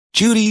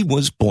Judy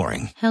was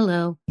boring.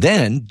 Hello.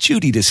 Then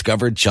Judy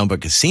discovered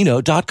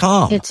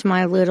ChumbaCasino.com. It's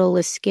my little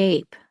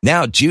escape.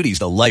 Now Judy's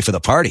the life of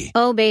the party.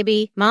 Oh,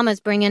 baby, mama's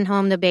bringing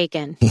home the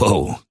bacon.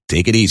 Whoa,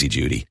 take it easy,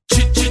 Judy.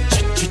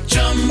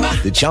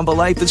 The Chumba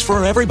life is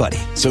for everybody.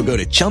 So go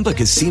to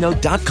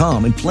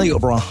ChumbaCasino.com and play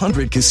over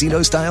 100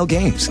 casino-style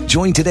games.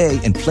 Join today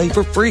and play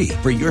for free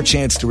for your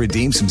chance to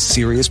redeem some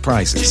serious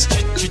prizes.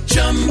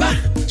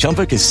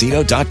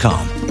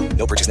 ChumbaCasino.com.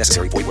 No purchase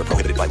necessary. Void where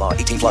prohibited by law.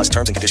 18 plus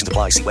terms and conditions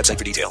apply. See website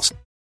for details.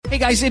 Hey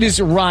guys, it is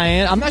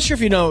Ryan. I'm not sure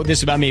if you know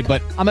this about me,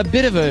 but I'm a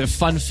bit of a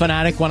fun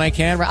fanatic when I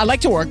can. I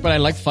like to work, but I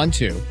like fun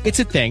too. It's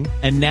a thing.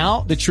 And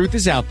now the truth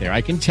is out there.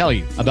 I can tell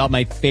you about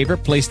my favorite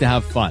place to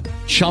have fun.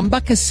 Chumba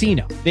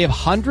Casino. They have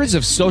hundreds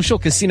of social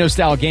casino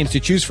style games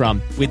to choose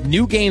from with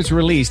new games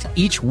released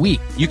each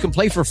week. You can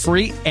play for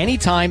free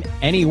anytime,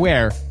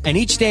 anywhere. And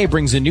each day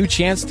brings a new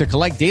chance to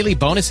collect daily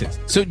bonuses.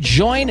 So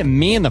join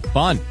me in the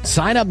fun.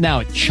 Sign up now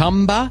at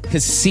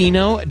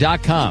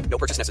ChumbaCasino.com. No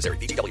purchase necessary.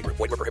 VGW. Void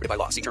where prohibited by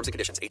law. See terms and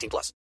conditions. 18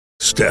 plus.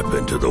 Step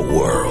into the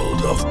world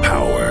of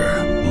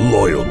power,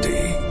 loyalty,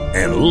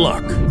 and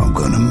luck. I'm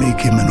gonna make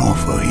him an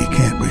offer he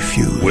can't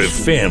refuse. With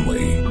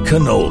family,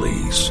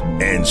 cannolis,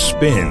 and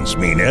spins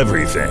mean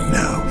everything.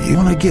 Now, you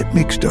wanna get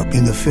mixed up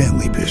in the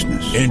family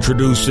business.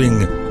 Introducing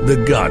The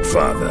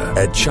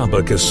Godfather at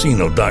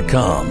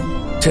ChumbaCasino.com.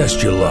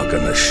 Test your luck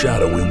in the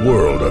shadowy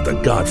world of The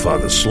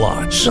Godfather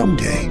slot.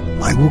 Someday,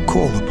 I will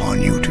call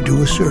upon you to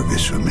do a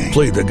service for me.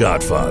 Play The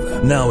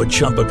Godfather now at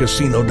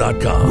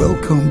ChumbaCasino.com.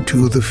 Welcome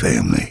to the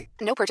family.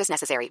 No purchase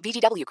necessary.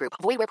 VGW Group.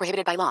 Void where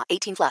prohibited by law.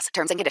 18 plus.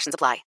 Terms and conditions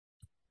apply.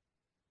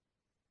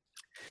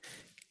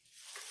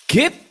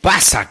 ¿Qué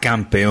pasa,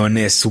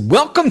 campeones?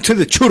 Welcome to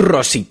the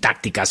Churros y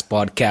Tácticas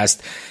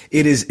podcast.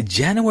 It is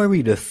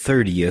January the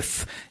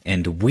 30th,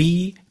 and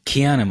we,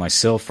 Kian and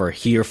myself, are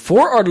here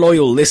for our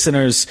loyal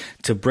listeners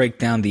to break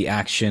down the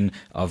action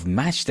of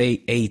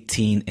Matchday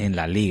 18 in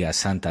La Liga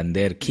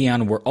Santander.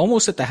 Kian, we're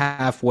almost at the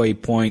halfway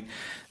point.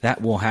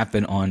 That will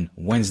happen on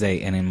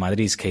Wednesday, and in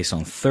Madrid's case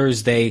on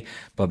Thursday.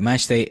 But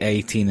Matchday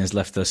 18 has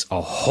left us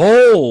a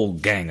whole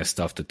gang of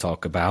stuff to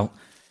talk about.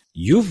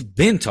 You've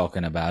been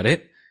talking about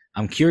it.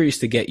 I'm curious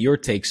to get your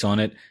takes on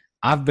it.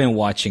 I've been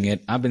watching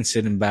it. I've been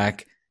sitting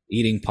back,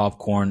 eating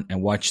popcorn,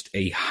 and watched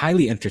a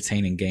highly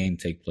entertaining game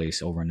take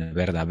place over in the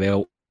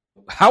Bernabeu.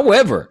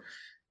 However,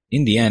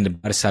 in the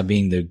end, Barça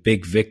being the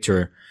big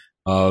victor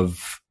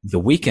of the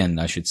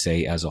weekend, I should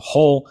say, as a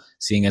whole,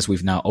 seeing as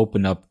we've now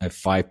opened up a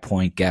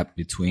 5-point gap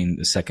between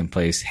the second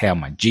place, Real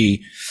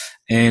Madrid.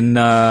 And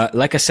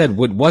like I said,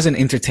 what was an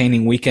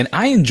entertaining weekend.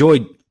 I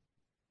enjoyed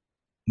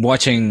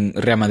watching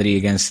Real Madrid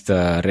against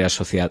Real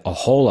Sociedad a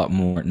whole lot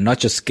more, not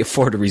just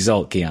for the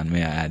result, Kian,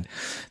 may I add,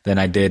 than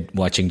I did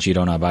watching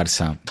Girona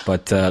Barça.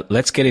 But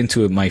let's get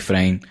into it, my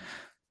friend.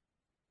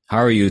 How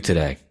are you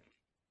today?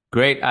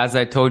 Great. As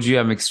I told you,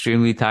 I'm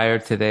extremely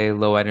tired today,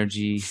 low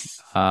energy.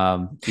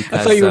 Because, I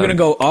thought you were going to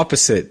go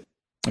opposite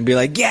and be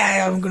like,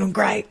 yeah, I'm going to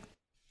great.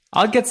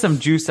 I'll get some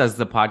juice as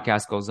the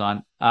podcast goes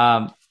on.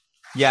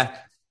 Yeah.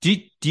 Do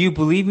you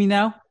believe me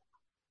now?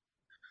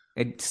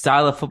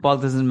 Style of football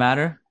doesn't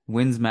matter.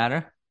 Wins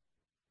matter.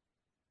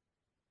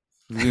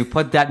 Can we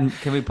put that No.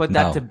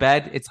 to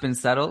bed? It's been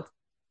settled.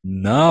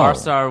 No.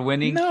 Barca are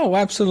winning. No,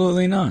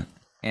 absolutely not.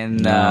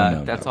 And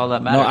that's all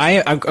that matters. No,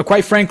 I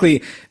quite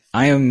frankly,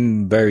 I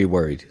am very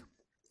worried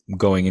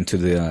going into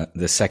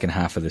the second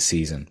half of the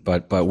season.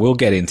 But we'll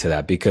get into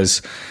that,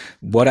 because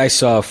what I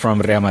saw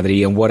from Real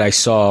Madrid and what I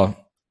saw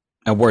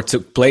and what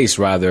took place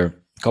rather a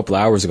couple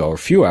of hours ago or a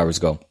few hours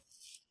ago,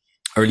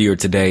 earlier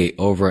today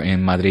over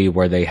in Madrid,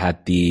 where they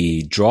had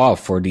the draw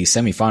for the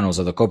semifinals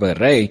of the Copa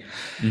del Rey.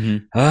 Mm-hmm.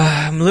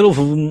 I'm a little,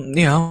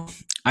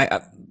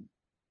 I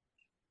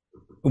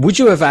would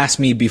you have asked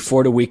me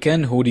before the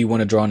weekend, who do you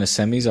want to draw in the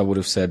semis? I would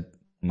have said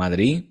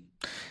Madrid.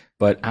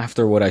 But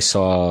after what I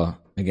saw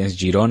against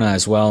Girona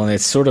as well, and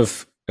it's sort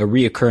of a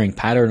reoccurring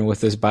pattern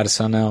with this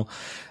Barça now,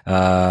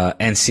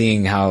 and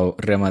seeing how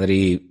Real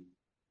Madrid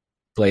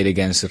played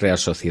against Real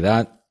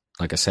Sociedad,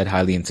 like I said,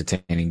 highly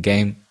entertaining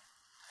game.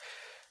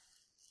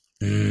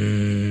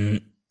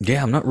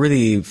 Yeah, I'm not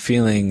really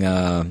feeling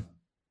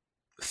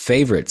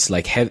favorites,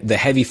 like the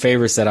heavy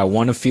favorites that I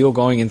want to feel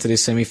going into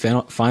this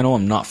semi-final.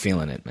 I'm not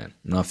feeling it, man.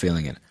 I'm not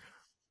feeling it.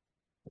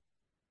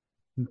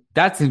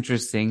 That's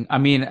interesting. I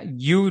mean,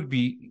 you would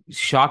be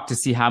shocked to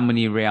see how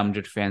many Real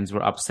Madrid fans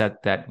were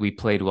upset that we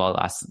played well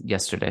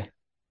yesterday,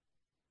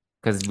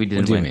 because we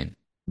didn't win. Mean?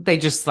 They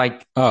just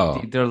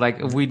they're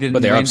like, we didn't.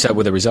 But they're win. upset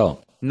with the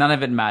result. None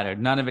of it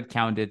mattered. None of it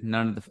counted.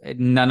 None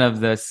of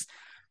this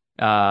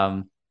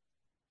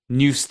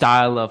new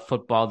style of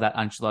football that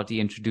Ancelotti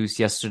introduced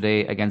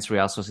yesterday against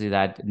Real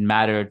Sociedad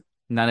mattered.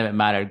 None of it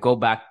mattered. Go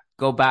back.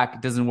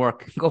 It doesn't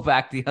work. Go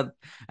back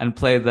and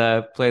play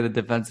the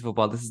defensive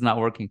football. This is not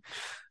working.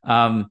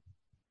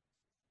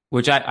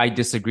 Which I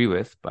disagree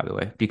with, by the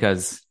way,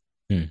 because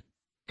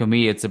to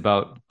me, it's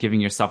about giving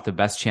yourself the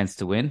best chance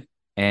to win.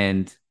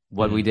 And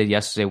what we did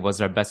yesterday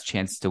was our best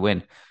chance to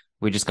win.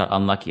 We just got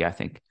unlucky, I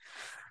think.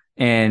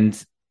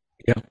 And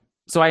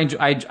so I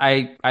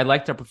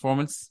liked our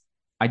performance.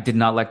 I did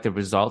not like the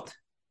result.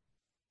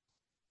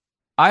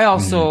 I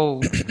also...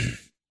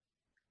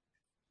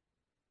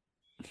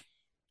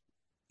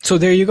 So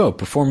there you go.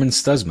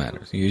 Performance does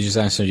matter. You just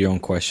answered your own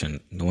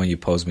question, the one you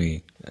posed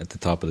me at the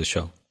top of the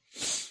show.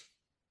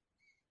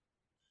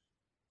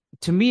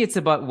 To me, it's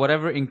about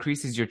whatever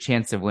increases your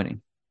chance of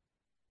winning.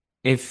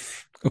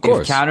 If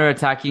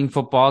counter-attacking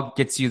football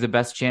gets you the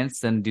best chance,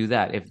 then do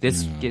that. If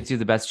this gets you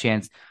the best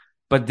chance.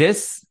 But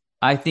this,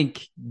 I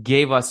think,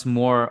 gave us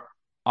more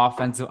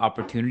offensive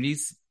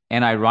opportunities.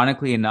 And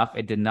ironically enough,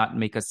 it did not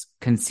make us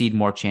concede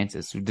more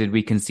chances. Did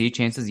we concede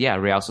chances? Yeah,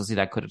 Real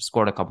Sociedad could have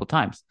scored a couple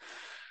times.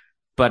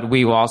 But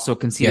we also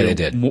conceded.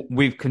 Yeah, they did.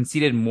 We've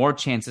conceded more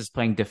chances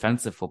playing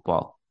defensive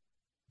football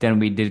than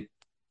we did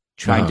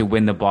trying to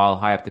win the ball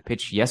high up the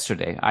pitch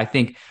yesterday. I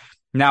think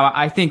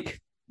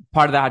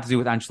part of that had to do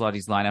with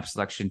Ancelotti's lineup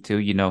selection too.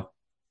 You know,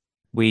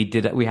 we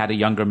had a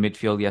younger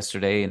midfield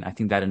yesterday, and I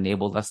think that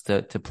enabled us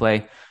to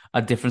play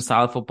a different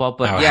style of football.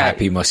 But how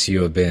happy must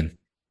you have been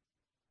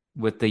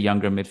with the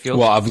younger midfield?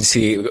 Well,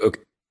 obviously,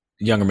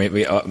 younger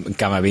midfield,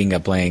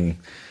 Camavinga playing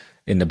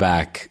in the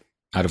back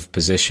out of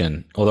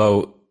position,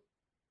 although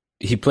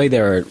he played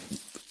there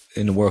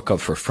in the World Cup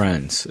for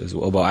France as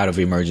well, out of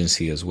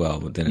emergency as well,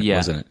 but then it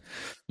wasn't it.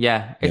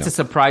 Yeah, it's a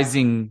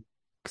surprising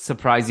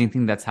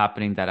thing that's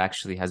happening that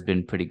actually has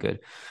been pretty good.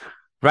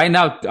 Right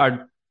now,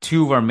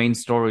 two of our main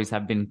stories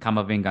have been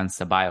Camavinga and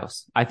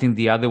Ceballos. I think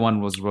the other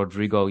one was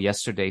Rodrigo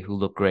yesterday, who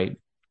looked great.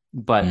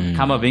 But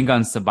Camavinga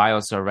and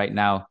Ceballos are right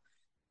now,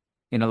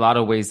 in a lot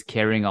of ways,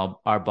 carrying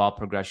our ball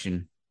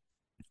progression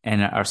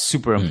and are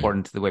super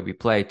important to the way we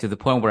play, to the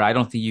point where I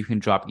don't think you can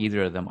drop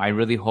either of them. I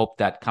really hope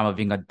that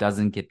Camavinga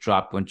doesn't get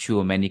dropped when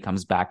Tchouaméni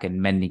comes back and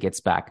Mendy gets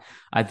back.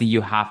 I think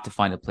you have to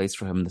find a place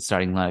for him in the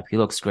starting lineup. He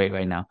looks great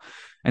right now.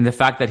 And the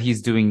fact that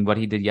he's doing what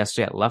he did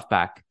yesterday at left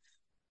back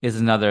is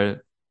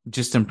another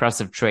just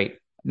impressive trait.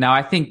 Now,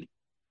 I think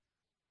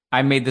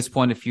I made this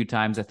point a few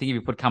times. I think if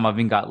you put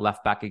Camavinga at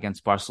left back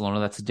against Barcelona,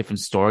 that's a different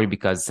story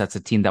because that's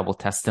a team that will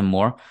test him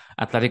more.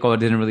 Atletico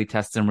didn't really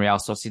test him. Real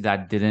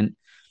Sociedad didn't.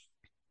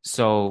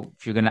 So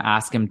if you're going to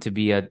ask him to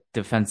be a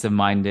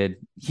defensive-minded,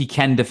 he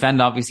can defend.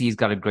 Obviously, he's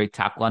got a great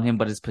tackle on him,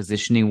 but his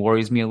positioning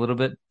worries me a little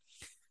bit.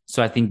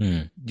 So I think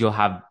you'll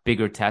have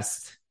bigger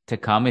tests to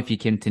come if he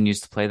continues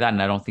to play that. And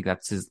I don't think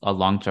that's a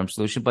long-term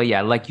solution. But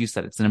yeah, like you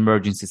said, it's an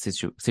emergency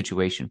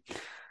situation.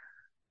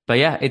 But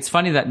yeah, it's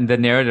funny that the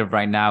narrative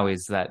right now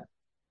is that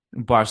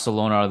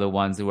Barcelona are the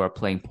ones who are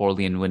playing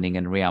poorly and winning,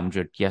 and Real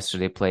Madrid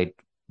yesterday played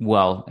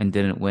well and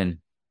didn't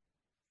win.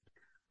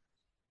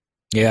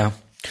 Yeah.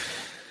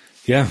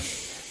 Yeah,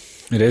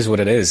 it is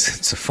what it is.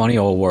 It's a funny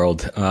old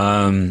world.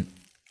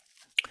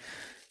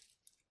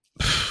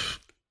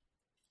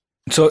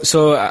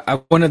 So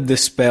I want to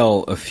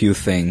dispel a few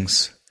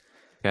things.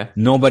 Okay.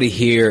 Nobody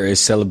here is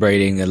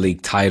celebrating a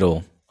league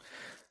title.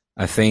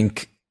 I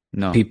think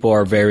people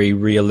are very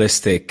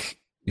realistic,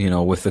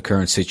 with the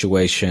current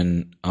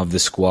situation of the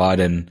squad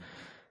and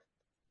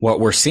what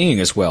we're seeing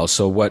as well.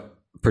 So what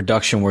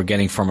production we're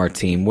getting from our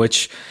team,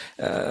 which,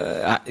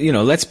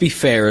 let's be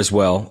fair as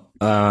well.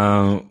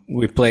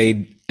 We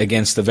played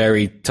against a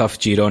very tough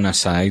Girona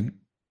side.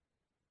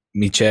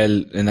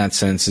 Michel, in that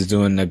sense, is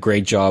doing a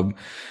great job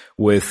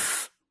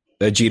with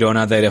a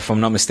Girona that, if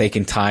I'm not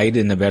mistaken, tied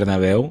in the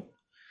Bernabeu.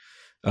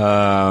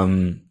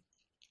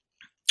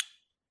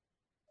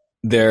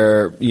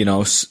 They're,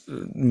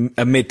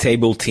 a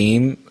mid-table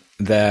team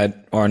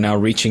that are now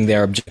reaching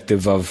their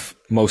objective of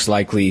most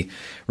likely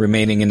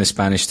remaining in the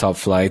Spanish top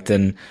flight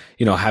and,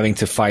 having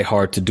to fight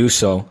hard to do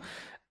so.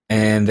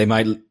 And they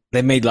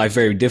made life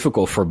very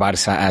difficult for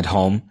Barça at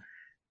home,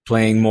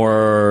 playing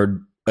more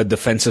a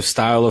defensive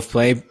style of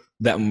play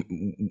that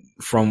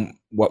from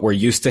what we're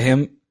used to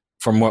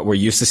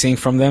seeing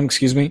from them,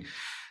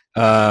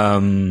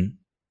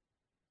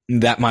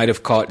 that might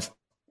have caught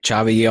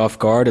Xavi off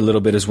guard a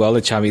little bit as well.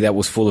 A Xavi that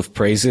was full of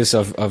praises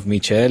of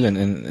Michel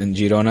and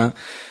Girona.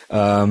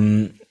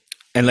 And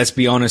let's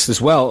be honest as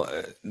well,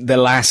 the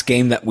last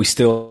game that we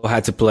still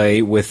had to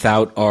play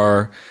without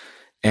our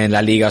and La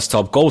Liga's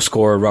top goal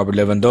scorer, Robert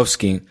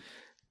Lewandowski.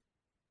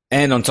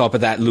 And on top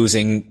of that,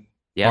 losing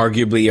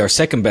arguably our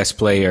second best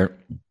player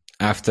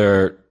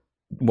after,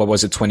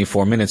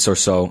 24 minutes or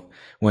so,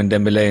 when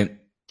Dembélé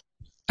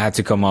had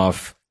to come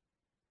off,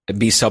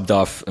 be subbed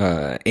off,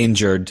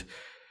 injured.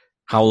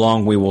 How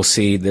long we will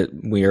see that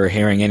we are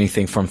hearing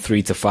anything from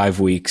 3 to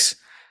 5 weeks.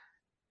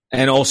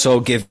 And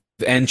also give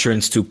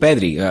entrance to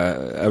Pedri.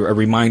 A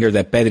reminder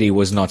that Pedri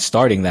was not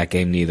starting that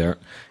game neither.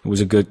 It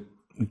was a good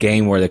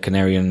game where the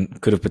Canarian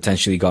could have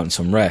potentially gotten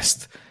some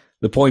rest.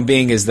 The point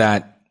being is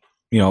that,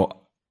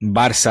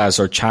 Barça's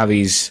or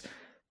Xavi's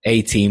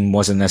A team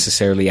wasn't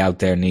necessarily out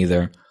there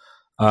neither.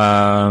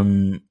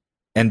 And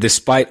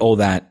despite all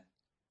that,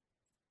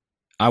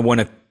 I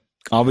want to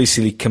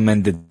obviously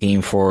commend the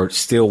team for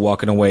still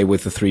walking away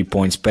with the 3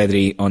 points.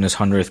 Pedri on his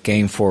 100th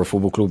game for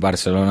Football Club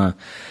Barcelona,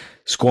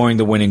 scoring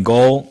the winning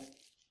goal.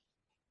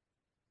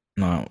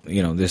 Now,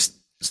 this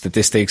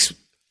statistics,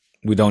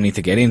 we don't need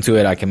to get into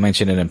it. I can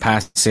mention it in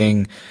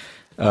passing.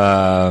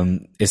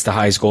 It's the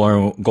highest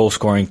goal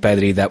scoring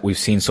Pedri that we've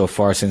seen so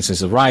far since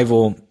his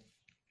arrival.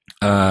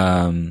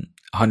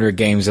 100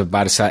 games of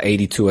Barca,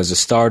 82 as a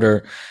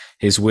starter.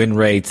 His win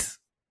rate,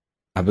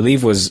 I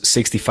believe, was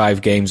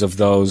 65 games of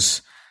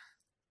those.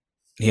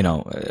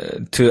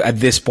 To at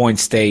this point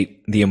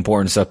state the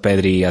importance of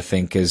Pedri, I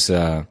think, is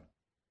not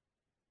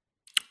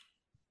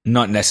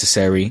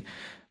necessary,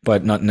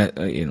 but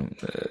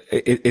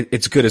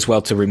it's good as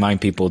well to remind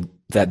people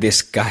that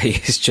this guy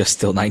is just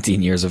still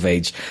 19 years of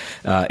age,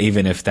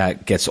 even if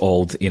that gets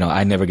old.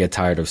 I never get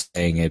tired of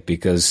saying it,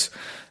 because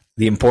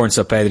the importance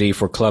of Pedri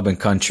for club and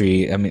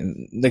country. I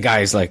mean, the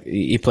guy is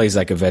he plays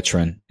like a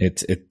veteran.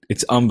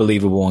 It's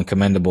unbelievable and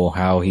commendable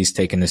how he's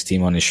taken this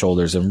team on his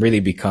shoulders and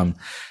really become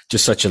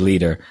just such a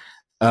leader.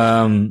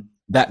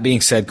 That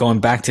being said, going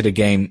back to the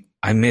game,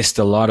 I missed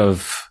a lot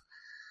of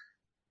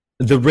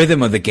the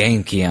rhythm of the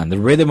game, Kian. The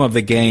rhythm of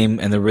the game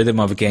and the rhythm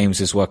of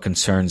games is what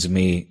concerns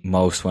me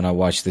most when I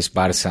watch this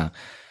Barca.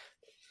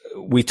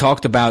 We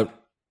talked about,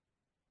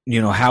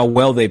 how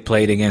well they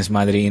played against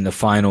Madrid in the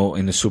final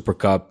in the Super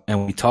Cup.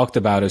 And we talked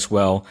about as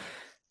well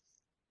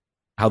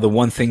how the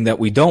one thing that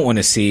we don't want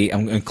to see,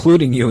 I'm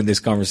including you in this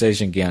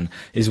conversation again,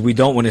 is we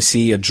don't want to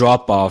see a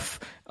drop off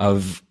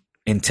of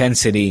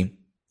intensity,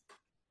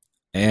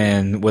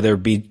 and whether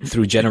it be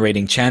through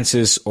generating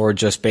chances or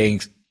just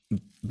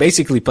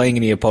basically playing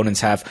in the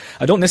opponent's half.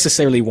 I don't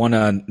necessarily want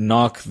to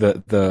knock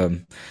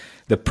the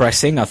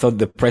pressing. I thought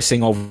the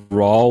pressing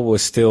overall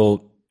was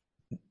still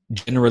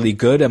generally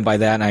good, and by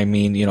that I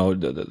mean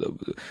the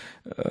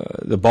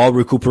ball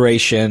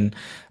recuperation,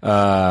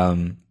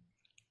 the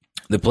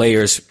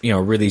players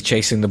really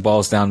chasing the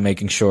balls down,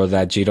 making sure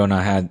that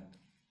Girona had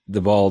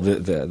the ball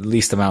the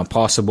least amount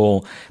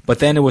possible. But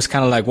then it was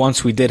kind of like,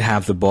 once we did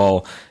have the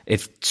ball,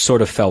 it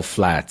sort of fell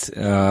flat.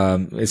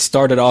 It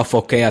started off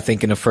okay, I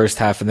think, in the first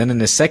half, and then in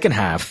the second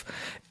half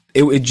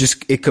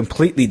it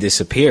completely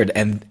disappeared.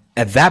 And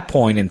at that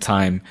point in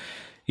time,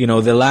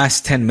 the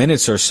last 10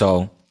 minutes or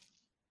so,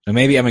 and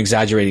maybe I'm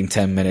exaggerating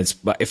 10 minutes,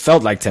 but it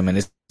felt like 10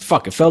 minutes.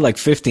 It felt like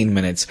 15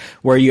 minutes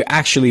where you're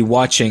actually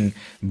watching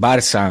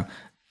Barca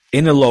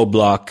in a low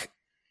block,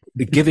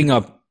 giving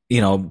up,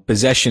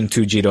 possession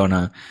to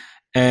Girona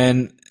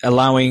and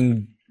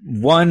allowing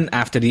one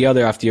after the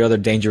other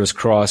dangerous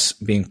cross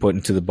being put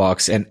into the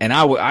box. And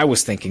I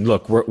was thinking,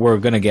 look, we're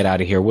going to get out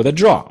of here with a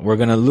draw. We're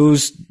going to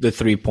lose the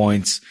 3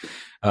 points.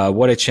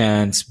 What a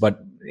chance.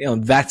 But,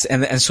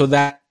 so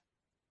that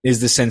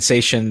is the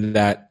sensation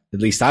that at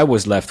least I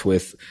was left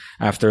with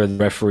after the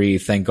referee,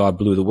 thank God,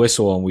 blew the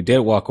whistle and we did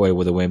walk away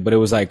with a win. But it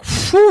was like,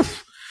 whew,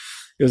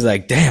 it was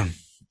like, damn,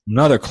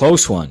 another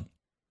close one.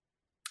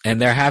 And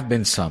there have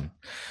been some.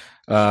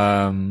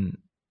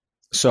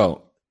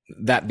 So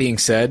that being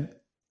said,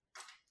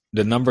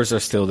 the numbers are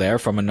still there.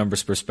 From a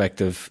numbers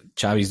perspective,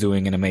 Xavi's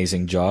doing an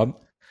amazing job.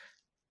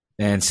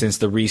 And since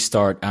the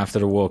restart after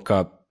the World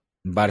Cup,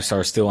 Barca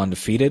are still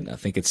undefeated. I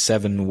think it's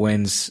 7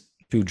 wins,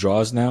 2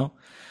 draws now.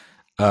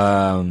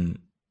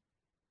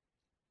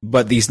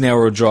 But these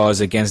narrow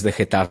draws against the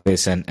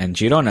Getafes and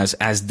Gironas,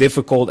 as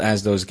difficult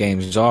as those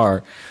games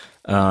are,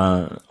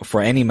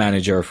 for any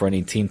manager, for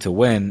any team to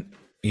win,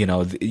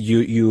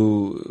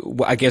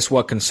 I guess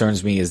what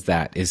concerns me is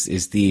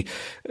the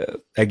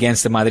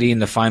against the Madrid in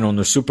the final in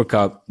the Super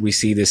Cup, we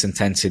see this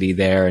intensity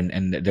there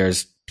and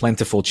there's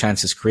plentiful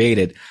chances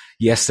created.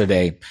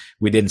 Yesterday,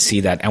 we didn't see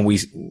that. And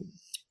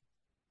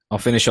I'll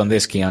finish on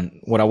this,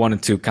 Kian. What I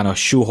wanted to kind of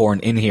shoehorn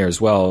in here as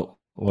well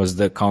was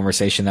the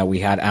conversation that we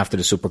had after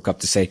the Super Cup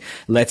to say,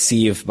 let's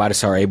see if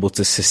Barca are able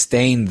to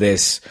sustain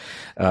this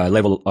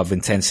level of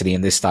intensity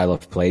and this style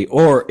of play,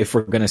 or if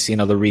we're going to see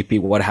another repeat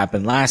what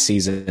happened last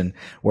season,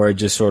 where it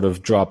just sort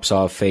of drops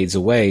off, fades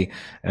away.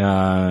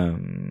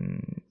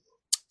 In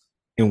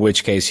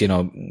which case,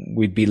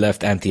 we'd be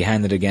left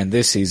empty-handed again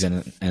this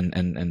season,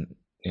 and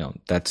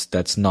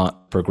that's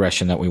not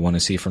progression that we want to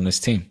see from this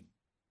team.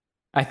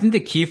 I think the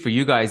key for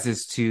you guys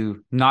is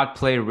to not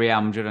play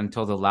Real Madrid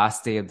until the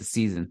last day of the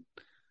season.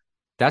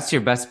 That's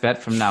your best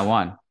bet from now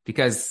on,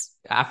 because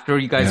after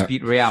you guys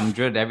beat Real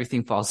Madrid,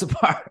 everything falls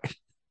apart.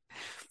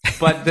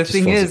 But the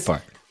thing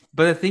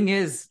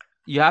is,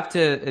 you have to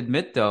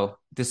admit though,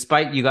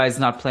 despite you guys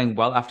not playing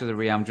well after the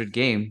Real Madrid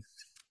game,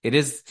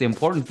 the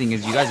important thing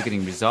is you guys are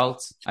getting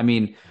results. I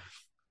mean,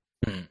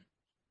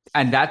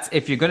 and that's,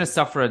 if you're going to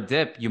suffer a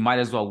dip, you might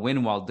as well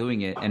win while doing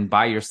it and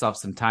buy yourself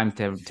some time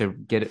to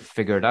get it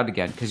figured out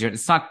again. Because you're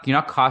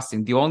not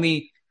costing. The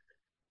only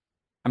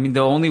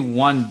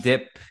one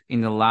dip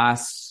in the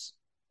last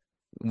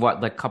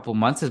couple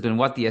months has been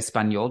the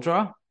Espanyol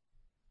draw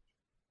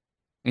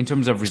in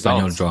terms of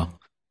results. Espanyol draw,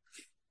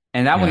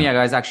 and that one, you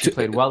guys actually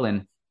played well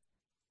in,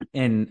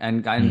 and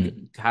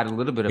had a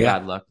little bit of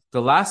bad luck.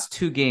 The last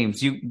 2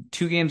 games,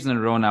 2 games in a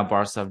row now,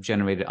 Barca have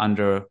generated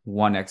under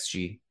 1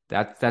 xG.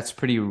 That's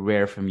pretty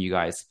rare from you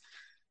guys.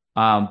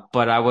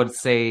 But I would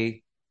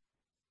say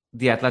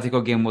the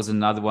Atletico game was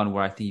another one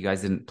where I think you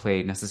guys didn't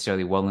play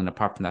necessarily well, and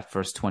apart from that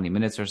first 20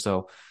 minutes or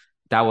so.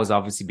 That was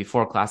obviously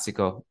before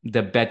Clásico.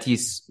 The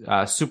Betis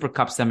Super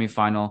Cup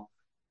semifinal,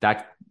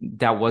 that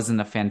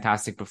wasn't a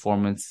fantastic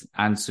performance.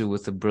 Ansu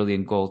with a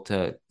brilliant goal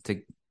to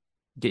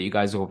get you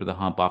guys over the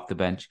hump off the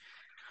bench.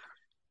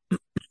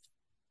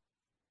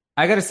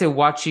 I got to say,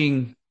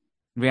 watching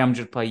Real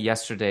Madrid play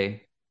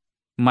yesterday,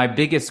 my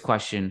biggest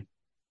question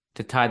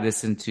to tie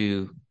this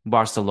into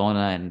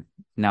Barcelona and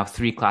now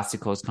 3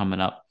 Clasicos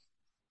coming up,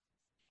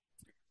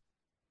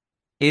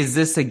 is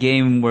this a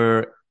game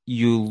where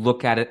you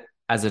look at it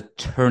as a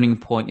turning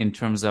point in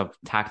terms of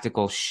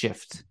tactical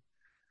shift?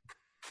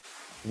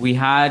 We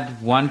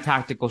had one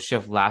tactical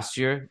shift last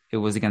year. It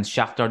was against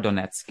Shakhtar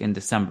Donetsk in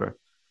December,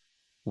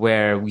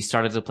 where we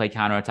started to play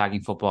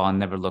counterattacking football and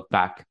never looked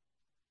back.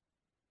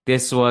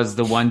 This was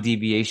the one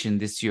deviation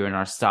this year in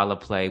our style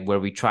of play where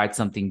we tried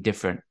something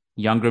different.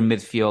 Younger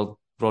midfield,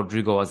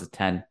 Rodrigo as a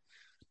 10.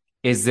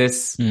 Is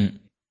this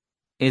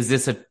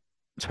a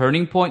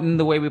turning point in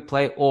the way we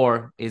play,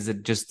 or is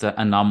it just an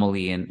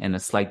anomaly and a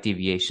slight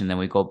deviation? Then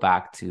we go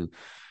back to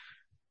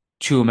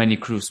Tchouaméni,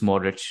 Kroos,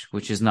 Modric,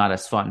 which is not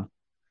as fun.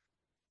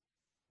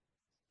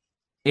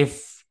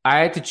 If I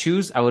had to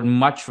choose, I would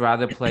much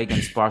rather play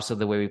against Barca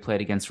the way we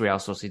played against Real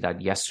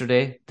Sociedad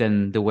yesterday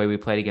than the way we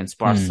played against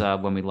Barca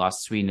when we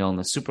lost 3-0 in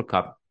the Super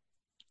Cup.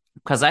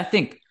 Because I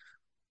think,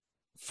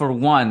 for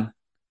one,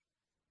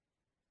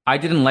 I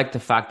didn't like the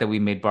fact that we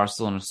made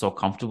Barcelona so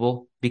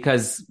comfortable,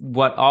 because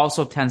what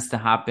also tends to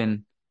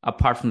happen,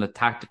 apart from the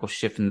tactical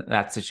shift in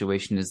that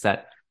situation, is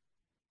that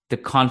the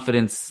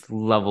confidence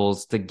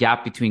levels, the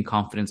gap between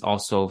confidence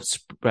also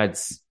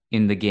spreads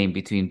in the game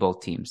between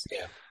both teams.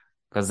 Yeah.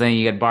 Because then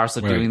you get Barca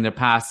doing their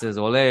passes,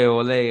 ole,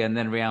 ole, and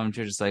then Real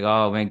Madrid just like,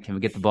 oh man, can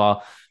we get the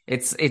ball?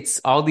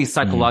 It's all these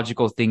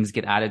psychological things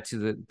get added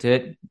to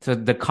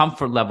the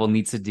comfort level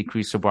needs to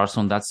decrease for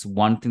Barcelona. That's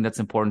one thing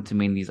that's important to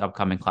me in these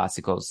upcoming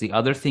Clásicos. The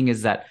other thing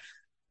is that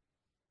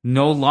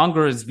no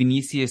longer is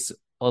Vinicius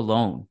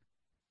alone.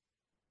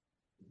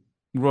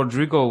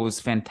 Rodrigo was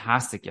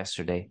fantastic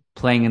yesterday,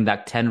 playing in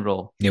that 10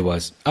 role. It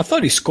was. I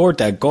thought he scored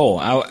that goal.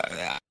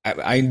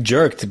 I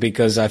jerked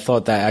because I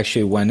thought that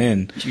actually went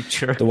in. You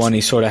jerked. The one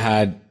he sort of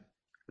had.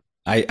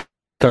 I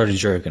started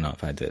jerking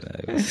off. I did.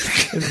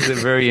 This is a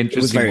very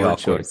interesting word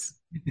choice.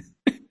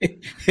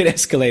 It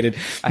escalated.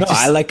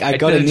 I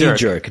got a knee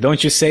jerk.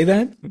 Don't you say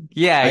that?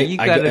 Yeah, you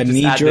got a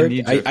knee jerk.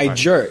 I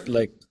jerked.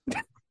 Like,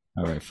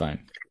 all right,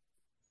 fine.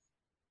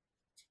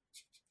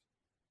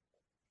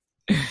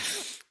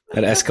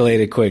 That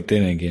escalated quick,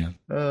 didn't it, Guillaume?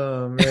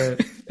 Oh, man.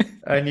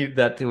 I need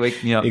that to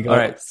wake me up. All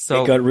right,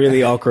 so it got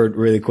really awkward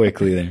really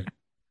quickly there.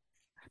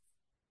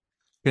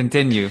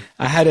 Continue.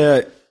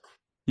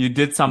 You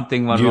did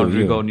something when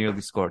Rodrigo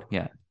nearly scored.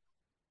 Yeah.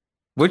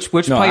 Which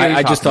player?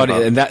 I just thought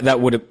that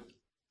would have.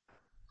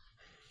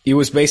 He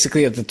was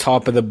basically at the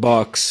top of the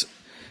box.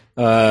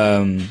 He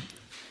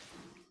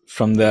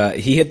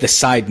hit the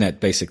side net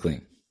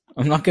basically.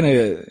 I'm not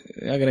gonna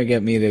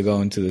get me to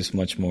go into this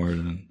much more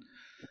than.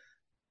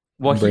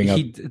 Well,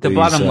 the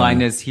bottom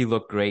line is he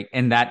looked great.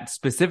 And that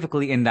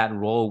specifically in that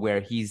role where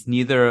he's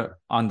neither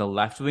on the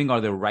left wing or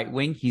the right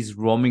wing, he's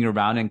roaming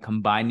around and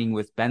combining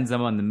with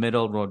Benzema in the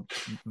middle,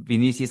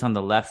 Vinicius on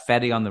the left,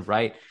 Fede on the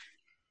right.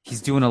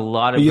 He's doing a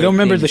lot of. You don't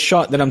remember the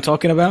shot that I'm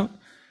talking about?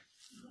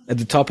 At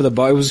the top of the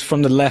bar, it was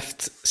from the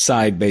left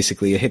side,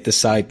 basically. It hit the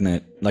side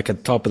net, like at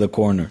the top of the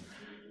corner.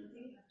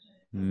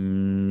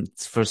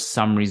 For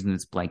some reason,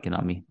 it's blanking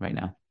on me right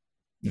now.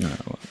 No,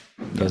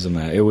 doesn't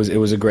matter. It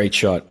was a great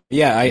shot.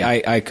 Yeah,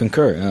 I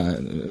concur.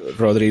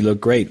 Rodri looked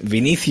great.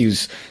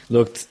 Vinicius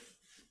looked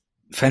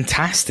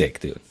fantastic,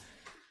 dude.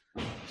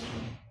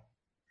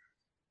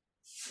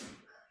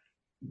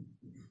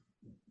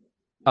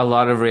 A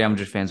lot of Real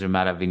Madrid fans are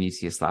mad at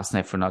Vinicius last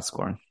night for not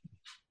scoring.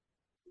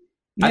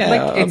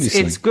 Yeah,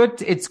 it's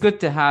good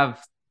to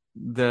have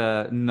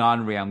the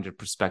non-Real Madrid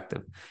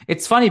perspective.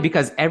 It's funny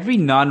because every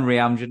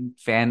non-Real Madrid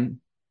fan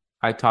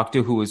I talk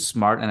to who is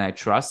smart and I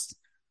trust,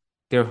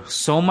 they're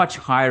so much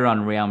higher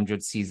on Real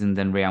Madrid season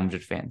than Real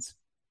Madrid fans.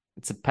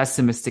 It's a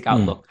pessimistic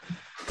outlook.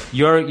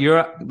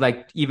 You're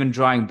like even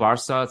drawing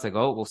Barca. It's like,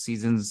 oh well,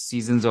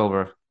 season's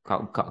over.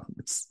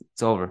 It's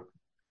over.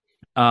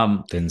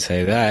 Didn't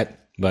say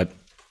that, but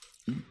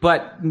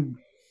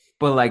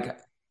like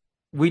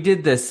we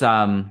did this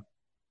at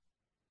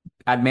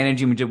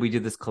Managing Madrid. We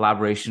did this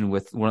collaboration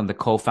with one of the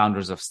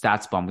co-founders of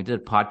StatsBomb. We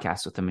did a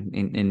podcast with him,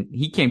 and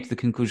he came to the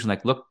conclusion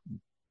like, look,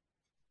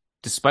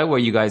 despite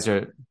what you guys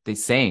are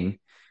saying,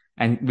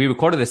 and we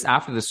recorded this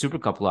after the Super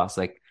Cup loss,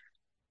 like,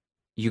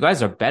 you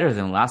guys are better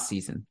than last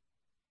season.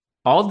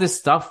 All this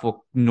stuff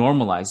will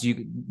normalize.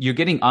 You're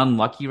getting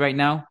unlucky right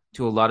now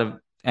to a lot of,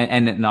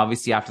 and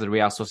obviously after the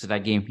Real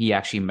Sociedad game, he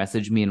actually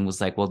messaged me and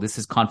was like, well, this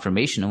is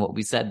confirmation of what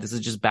we said. This is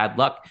just bad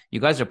luck. You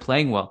guys are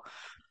playing well.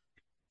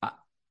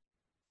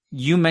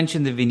 You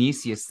mentioned the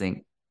Vinicius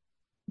thing.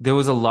 There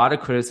was a lot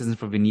of criticism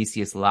for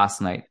Vinicius last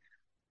night.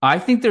 I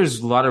think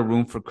there's a lot of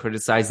room for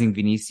criticizing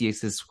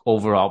Vinicius's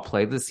overall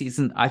play this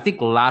season. I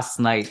think last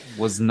night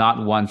was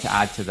not one to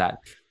add to that.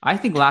 I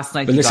think last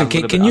night. But listen,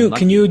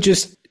 can you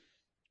just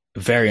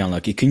very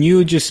unlucky? Can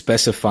you just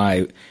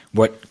specify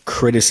what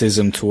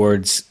criticism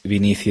towards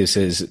Vinicius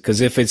is? Because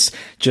if it's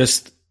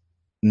just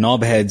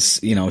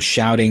knobheads,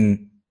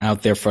 shouting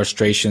out their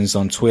frustrations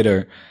on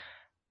Twitter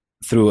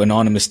through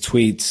anonymous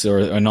tweets or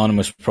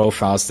anonymous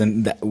profiles,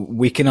 then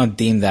we cannot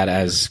deem that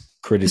as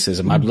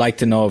criticism. I'd like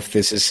to know if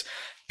this is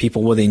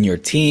people within your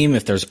team,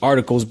 if there's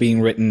articles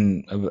being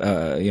written,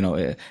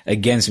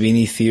 against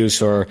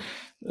Vinicius, or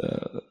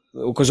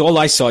because all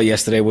I saw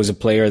yesterday was a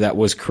player that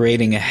was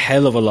creating a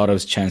hell of a lot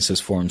of chances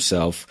for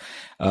himself.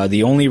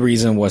 The only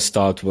reason was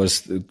stopped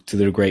was to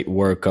the great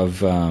work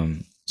of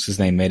what's his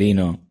name,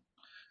 Merino,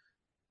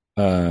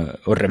 or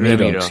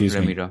Ramiro, excuse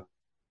me.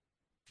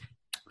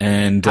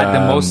 And had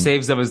the most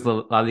saves of his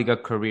La Liga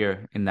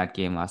career in that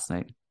game last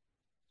night.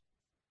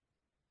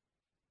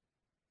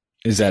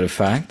 Is that a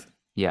fact?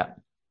 Yeah.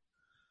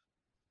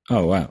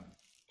 Oh, wow.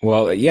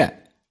 Well, yeah.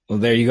 Well,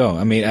 there you go.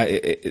 I mean,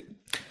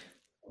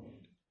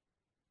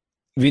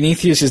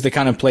 Vinicius is the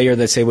kind of player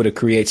that's able to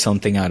create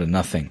something out of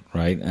nothing,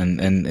 right?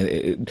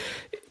 And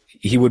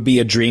he would be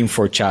a dream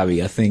for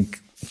Xavi. I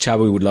think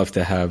Xavi would love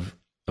to have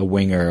a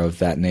winger of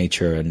that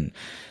nature, and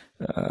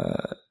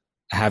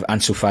have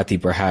Ansu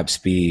Fati perhaps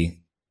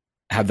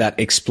have that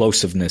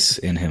explosiveness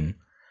in him.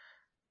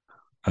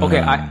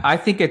 Okay, I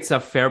think it's a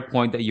fair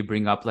point that you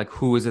bring up. Like,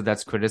 who is it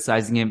that's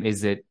criticizing him?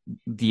 Is it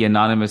the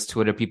anonymous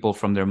Twitter people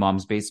from their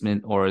mom's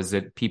basement, or is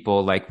it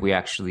people like we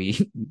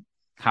actually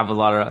have a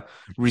lot of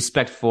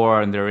respect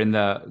for, and they're in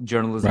the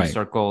journalism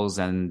circles,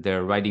 and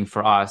they're writing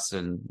for us,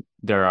 and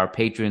they're our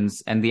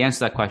patrons? And the answer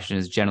to that question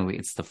is generally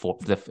it's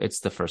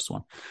the first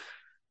one.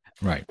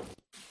 Right.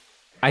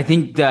 I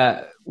think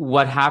that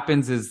what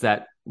happens is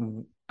that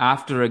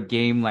after a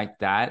game like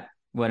that,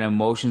 when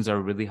emotions are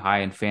really high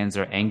and fans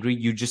are angry,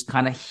 you just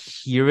kind of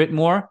hear it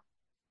more.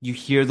 You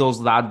hear those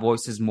loud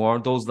voices more,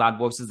 those loud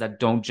voices that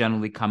don't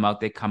generally come out.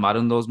 They come out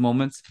in those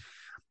moments.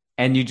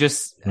 And you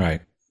just,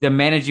 the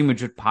Managing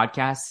Madrid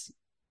podcast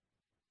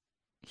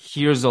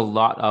hears a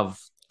lot of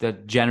the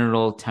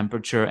general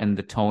temperature and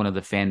the tone of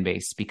the fan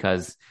base,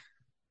 because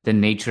the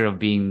nature of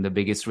being the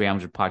biggest Real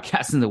Madrid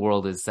podcast in the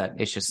world is that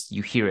it's just,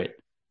 you hear it.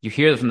 You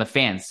hear it from the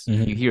fans.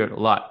 Mm-hmm. You hear it a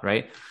lot,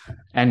 right?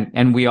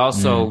 And we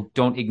also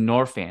don't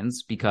ignore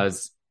fans,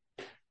 because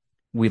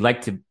we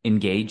like to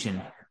engage and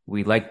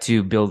we like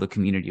to build a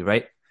community,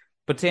 right?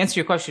 But to answer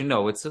your question,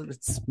 no, it's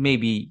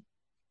maybe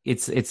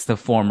the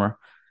former.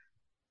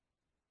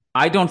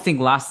 I don't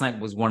think last night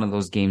was one of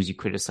those games you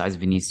criticize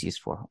Vinicius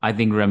for. I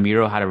think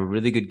Ramiro had a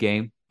really good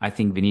game. I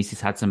think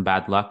Vinicius had some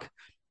bad luck.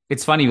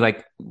 It's funny,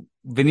 like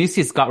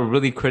Vinicius got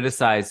really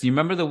criticized. You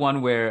remember the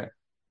one where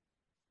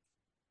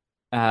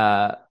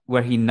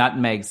he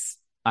nutmegs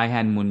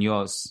Ayhan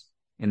Munoz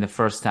in the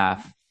first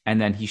half, and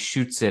then he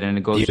shoots it and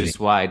it goes just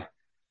wide.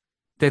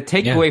 The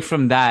takeaway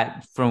from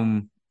that,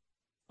 from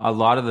a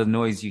lot of the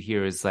noise you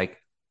hear, is like,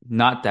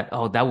 not that,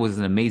 oh, that was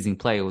an amazing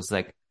play. It was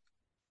like,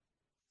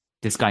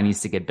 this guy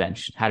needs to get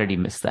benched. How did he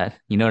miss that?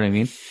 You know what I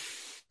mean?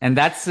 And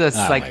that's just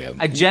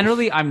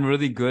I'm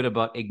really good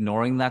about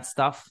ignoring that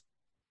stuff.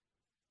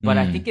 But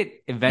I think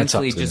it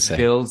eventually just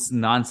builds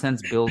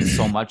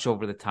so much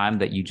over the time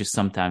that you just,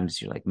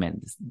 sometimes you're like,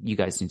 man, you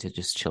guys need to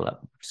just chill out,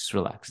 just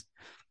relax.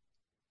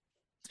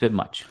 It's a bit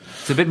much.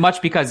 It's a bit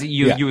much because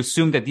you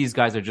assume that these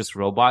guys are just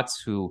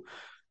robots who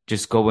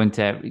just go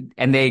into,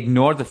 and they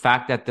ignore the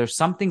fact that there's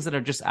some things that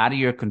are just out of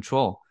your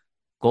control.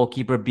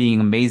 Goalkeeper being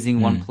amazing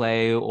one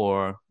play,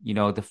 or,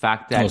 the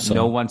fact that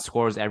no one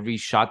scores every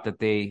shot that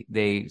they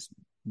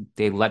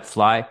let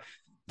fly.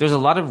 There's a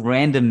lot of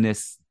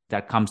randomness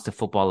that comes to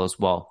football as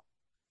well.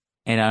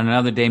 And on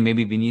another day,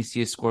 maybe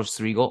Vinicius scores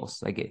 3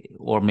 goals,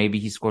 or maybe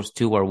he scores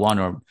 2 or 1.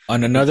 Or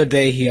on another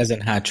day, he has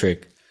a hat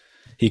trick.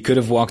 He could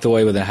have walked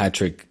away with a hat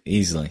trick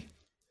easily.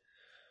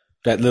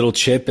 That little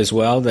chip as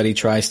well that he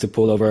tries to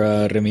pull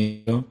over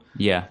Ramiro.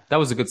 Yeah, that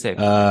was a good save.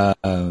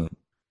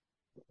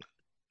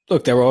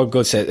 Look, they were all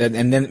good saves.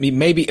 And then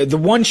maybe the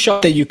one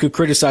shot that you could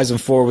criticize him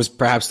for was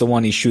perhaps the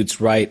one he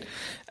shoots right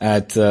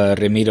at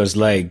Ramiro's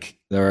leg,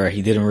 or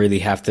he didn't really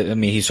have to. I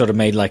mean, he sort of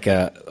made like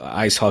a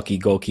ice hockey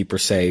goalkeeper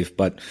save,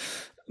 but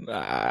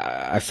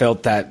I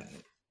felt that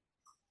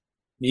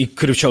he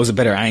could have chose a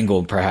better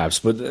angle, perhaps.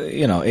 But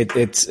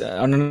it's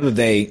on another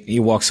day he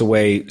walks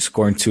away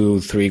scoring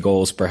 2-3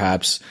 goals,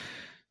 perhaps.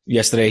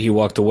 Yesterday he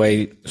walked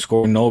away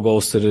scoring no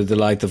goals to the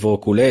delight of all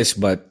culés,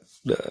 but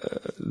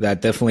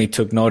that definitely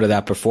took note of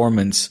that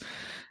performance.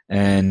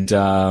 And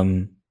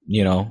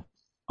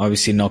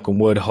obviously, knock on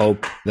wood,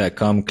 hope that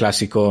come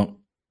Clásico,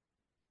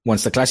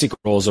 once the Clásico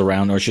rolls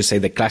around, or I should say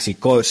the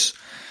Clasicos,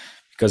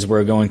 because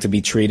we're going to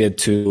be treated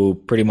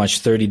to pretty much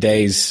 30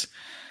 days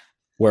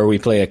where we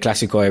play a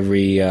Clásico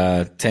every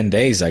 10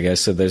 days, I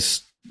guess. So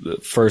there's the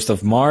 1st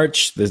of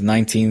March, there's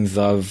 19th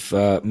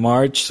of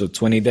March, so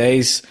 20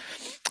 days.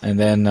 And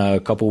then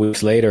a couple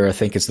weeks later, I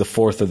think it's the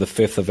 4th or the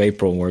 5th of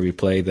April, where we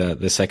play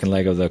the second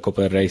leg of the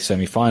Copa del Rey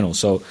semifinal.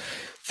 So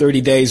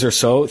 30 days or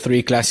so,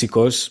 3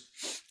 Clásicos.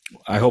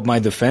 I hope my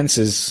defense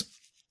is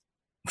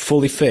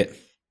fully fit.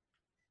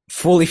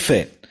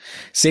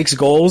 6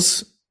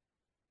 goals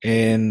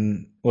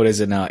in,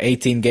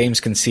 18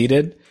 games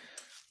conceded.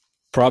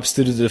 Props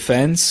to the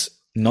defense,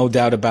 no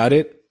doubt about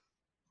it.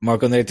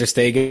 Marc-André ter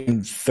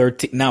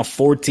Stegen,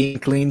 14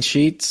 clean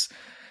sheets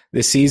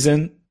this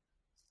season.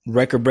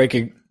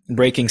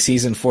 Record-breaking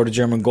season for the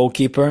German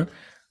goalkeeper.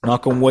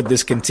 Knock on wood,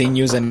 this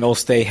continues and they'll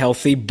stay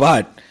healthy.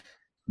 But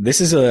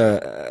this is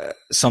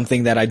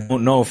something that I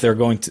don't know if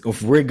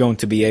we're going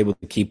to be able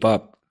to keep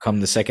up come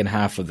the second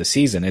half of the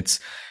season. It's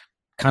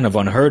kind of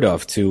unheard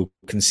of to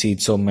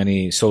concede so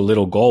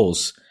little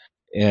goals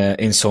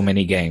in so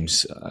many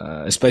games,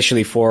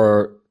 especially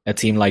for a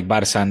team like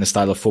Barca and the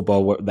style of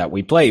football that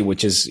we play,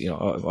 which is,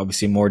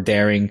 obviously more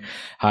daring,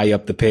 high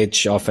up the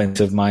pitch,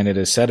 offensive minded,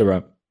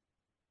 etc.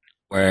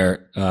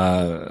 Where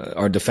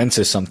our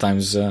defenses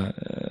sometimes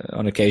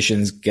on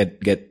occasions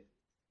get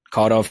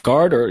caught off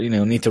guard, or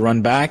need to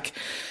run back,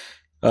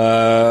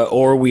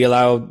 or we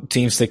allow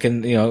teams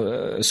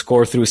to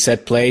score through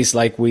set plays,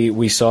 like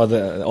we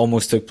saw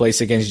almost took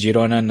place against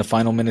Girona in the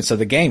final minutes of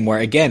the game, where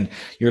again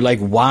you're like,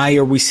 why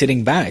are we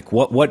sitting back?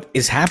 What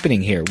is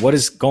happening here? What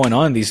is going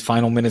on in these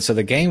final minutes of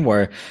the game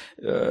where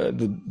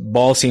the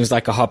ball seems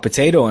like a hot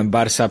potato and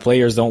Barca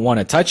players don't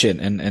want to touch it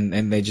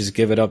and they just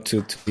give it up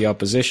to the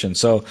opposition?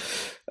 So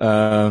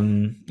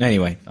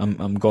anyway,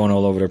 I'm going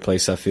all over the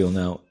place, I feel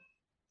now.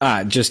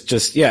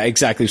 Yeah,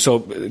 exactly.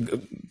 So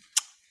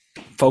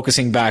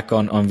focusing back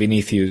on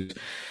Vinicius,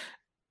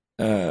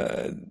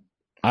 I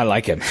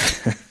like him.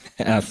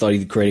 And I thought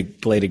he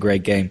played a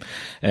great game.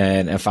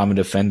 And if I'm a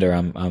defender,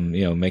 I'm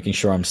making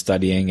sure I'm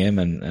studying him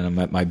and I'm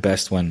at my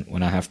best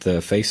when I have to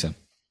face him.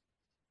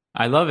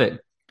 I love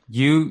it.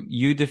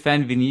 You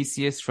defend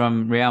Vinicius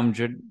from Real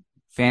Madrid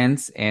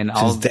fans, and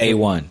since day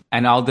one.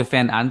 And I'll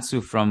defend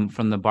Ansu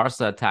from the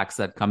Barca attacks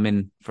that come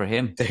in for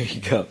him. There you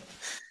go.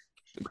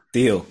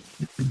 Deal.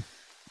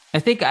 I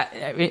think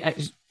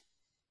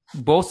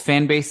both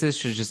fan bases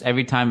should just,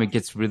 every time it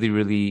gets really,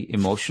 really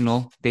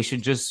emotional, they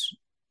should just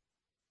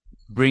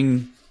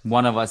bring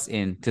one of us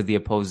in to the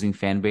opposing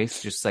fan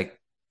base, just like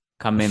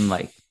come in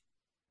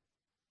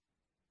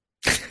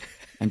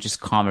and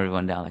just calm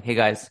everyone down. Like, hey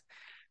guys,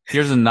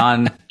 here's a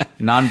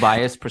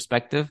non-biased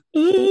perspective.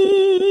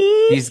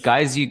 These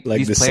guys, these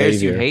players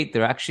savior. You hate,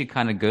 they're actually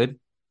kind of good.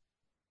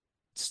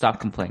 Stop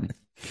complaining.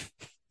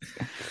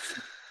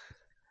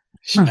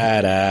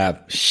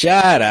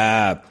 Shut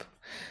up.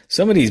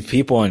 Some of these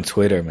people on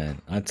Twitter,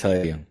 man, I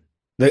tell you,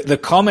 the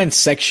comment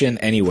section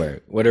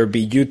anywhere, whether it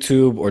be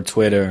YouTube or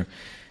Twitter,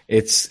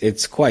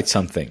 it's quite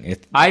something.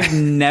 I've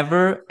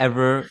never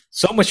ever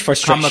so much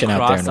frustration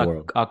out there in the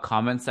world. A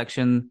comment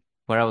section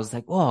where I was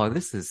like, "Whoa,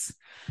 this is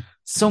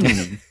so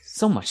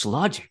much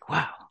logic.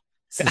 Wow,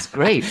 this is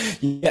great."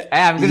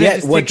 I'm gonna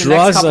just take the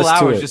next couple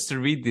hours just to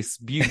read these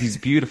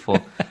beautiful.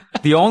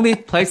 The only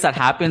place that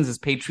happens is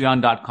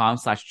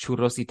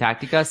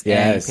patreon.com/churrositacticas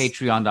and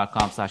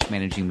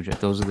patreon.com/managing Madrid.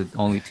 Those are the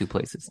only two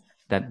places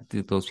that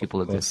those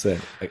people exist.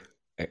 I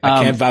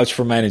can't vouch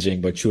for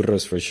managing, but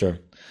churros for sure.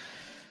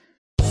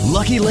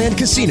 Lucky Land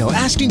Casino,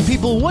 asking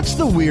people, what's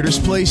the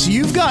weirdest place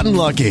you've gotten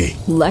lucky?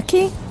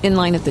 Lucky? In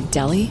line at the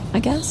deli, I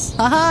guess?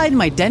 Aha, in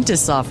my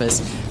dentist's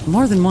office.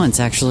 More than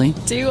once, actually.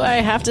 Do I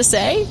have to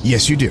say?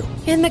 Yes, you do.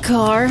 In the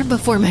car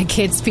before my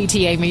kids'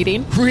 PTA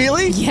meeting.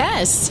 Really?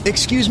 Yes.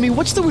 Excuse me,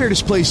 what's the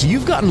weirdest place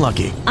you've gotten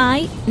lucky?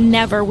 I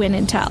never win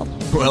and tell.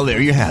 Well, there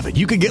you have it.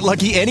 You can get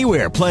lucky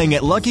anywhere, playing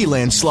at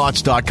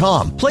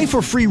LuckyLandSlots.com. Play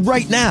for free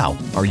right now.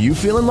 Are you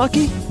feeling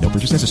lucky? No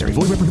purchase necessary.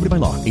 Void where prohibited by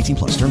law.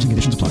 18+. Terms and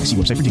conditions apply. See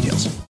website for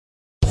details.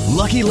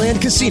 Lucky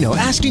Land Casino,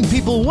 asking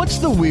people, what's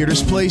the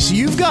weirdest place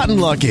you've gotten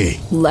lucky?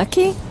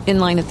 Lucky? In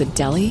line at the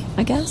deli,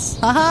 I guess?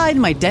 Aha, in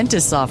my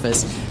dentist's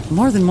office.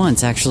 More than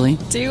once, actually.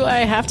 Do I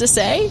have to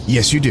say?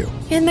 Yes, you do.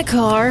 In the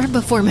car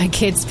before my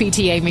kids'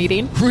 PTA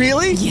meeting.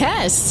 Really?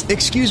 Yes.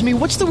 Excuse me,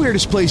 what's the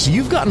weirdest place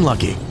you've gotten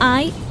lucky?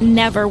 I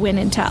never win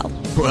and tell.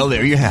 Well,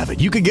 there you have it.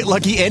 You can get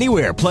lucky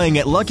anywhere, playing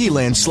at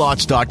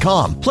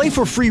LuckyLandSlots.com. Play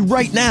for free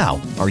right now.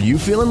 Are you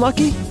feeling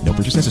lucky? No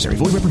purchase necessary.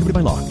 Void where prohibited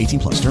by law.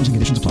 18+. Terms and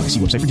conditions apply. See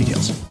website for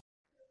details.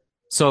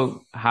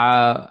 So,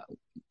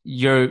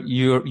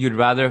 you'd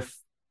rather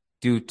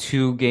do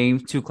two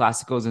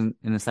Clasicos in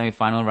the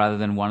semifinal rather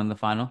than one in the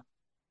final?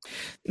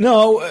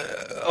 No.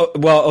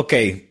 Well,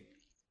 okay.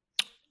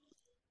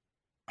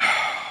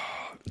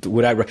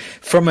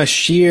 From a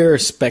sheer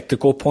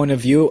spectacle point of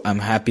view, I'm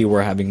happy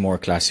we're having more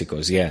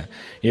Clásicos. Yeah,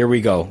 here we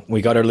go.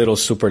 We got our little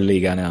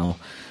Superliga now.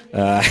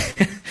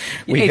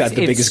 We got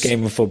the biggest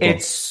game of football.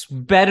 It's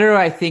better,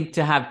 I think,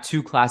 to have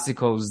two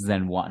Clásicos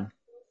than one.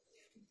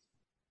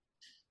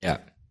 Yeah.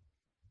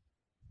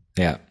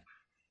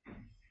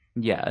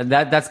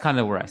 That's kind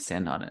of where I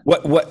stand on it.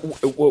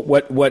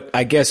 What?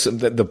 I guess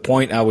the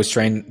point I was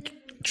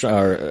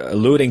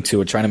alluding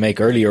to or trying to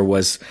make earlier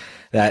was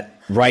that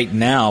right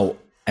now.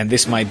 And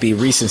this might be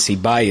recency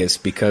bias,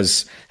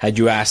 because had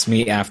you asked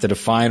me after the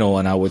final,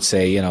 and I would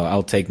say,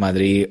 I'll take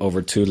Madrid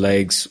over two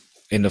legs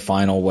in the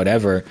final,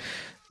 whatever.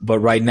 But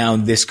right now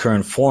in this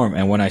current form,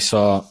 and when I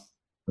saw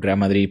Real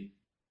Madrid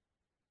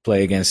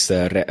play against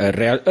Real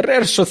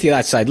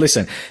Sociedad side,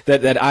 listen,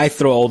 that I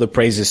throw all the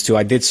praises to.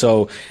 I did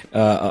so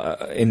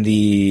in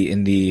the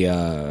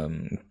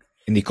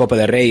Copa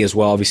del Rey as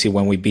well. Obviously,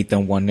 when we beat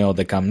them 1-0 at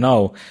the Camp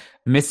Nou,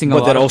 missing a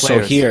lot of also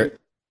players. Here.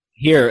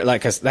 here,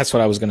 that's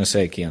what I was going to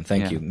say, Kian.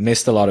 Thank you.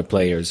 Missed a lot of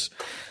players,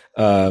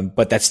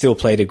 but that still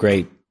played a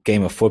great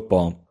game of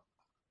football.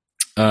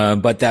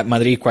 But that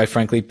Madrid, quite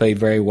frankly, played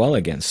very well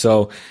against.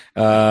 So,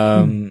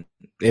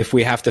 if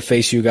we have to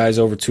face you guys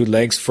over 2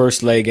 legs,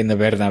 first leg in the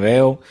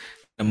Bernabeu,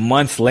 a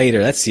month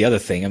later, that's the other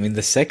thing. I mean,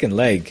 the second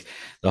leg,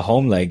 the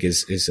home leg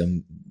is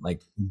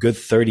like good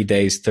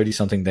 30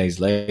 something days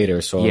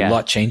later. So a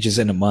lot changes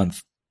in a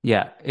month.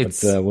 Yeah.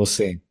 We'll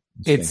see.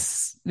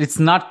 It's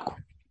not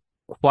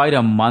quite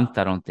a month,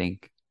 I don't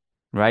think.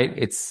 Right?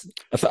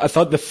 I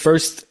thought the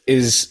first leg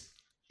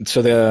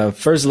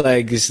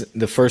is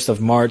the 1st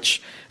of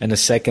March and the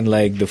second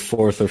leg the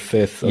 4th or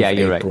 5th of April.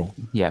 You're right.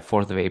 Yeah,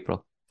 4th of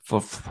April. For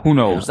who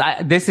knows?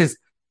 Yeah. This is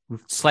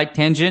slight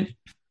tangent.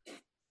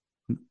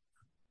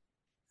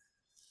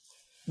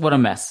 What a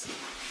mess.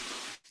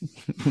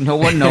 No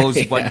one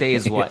knows what day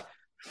is what.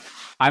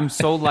 I'm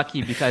so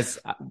lucky because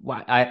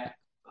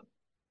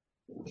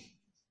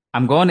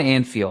I'm going to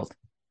Anfield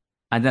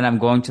and then I'm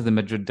going to the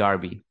Madrid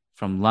derby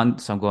from London.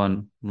 So I'm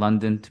going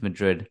London to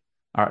Madrid.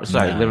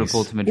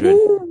 Liverpool to Madrid.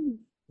 Ooh.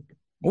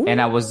 And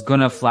I was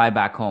going to fly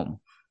back home.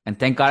 And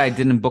thank God I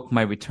didn't book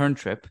my return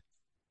trip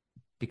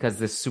because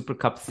this Super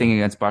Cup thing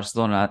against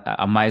Barcelona,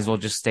 I might as well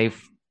just stay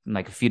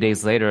like a few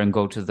days later and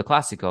go to the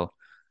Clásico.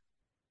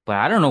 But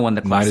I don't know when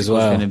the Clásico is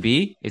going to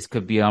be. It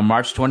could be on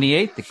March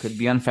 28th. It could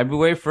be on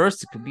February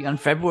 1st. It could be on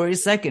February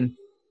 2nd.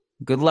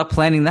 Good luck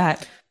planning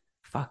that.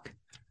 Fuck.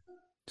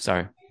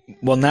 Sorry.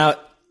 Well, now,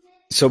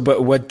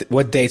 but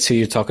what dates are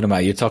you talking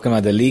about? You're talking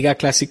about the Liga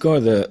Clásico or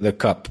the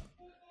Cup?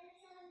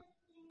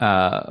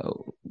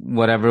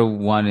 Whatever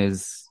one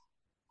is.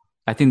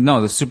 I think,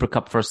 no, the Super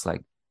Cup first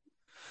leg.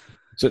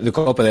 So the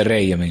Copa del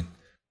Rey, you mean?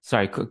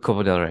 Sorry,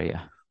 Copa del Rey,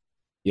 yeah.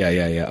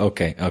 Yeah.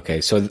 Okay.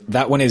 So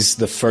that one is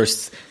the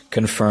first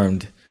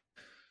confirmed.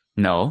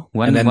 No.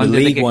 And then the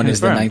league one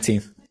is the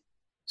 19th.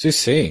 So you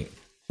see.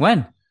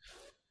 When?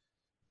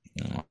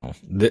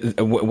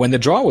 When the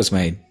draw was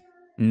made.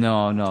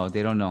 No,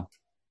 they don't know.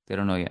 They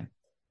don't know yet.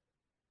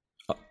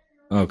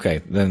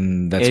 Okay,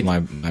 then that's my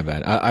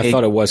bad. I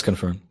thought it was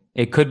confirmed.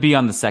 It could be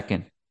on the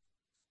 2nd.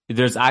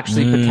 There's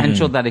actually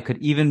potential that it could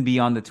even be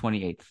on the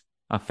 28th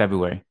of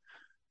February.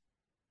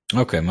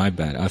 Okay, my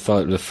bad. I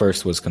thought the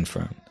 1st was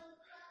confirmed.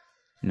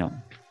 No,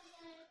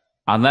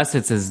 unless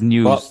it's as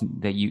news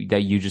that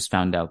you just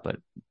found out. But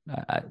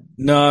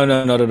no,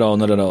 not at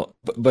all.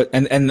 But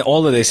and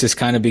all of this is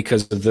kind of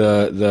because of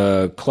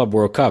the Club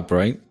World Cup,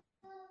 right?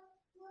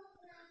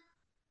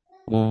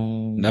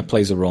 Well, that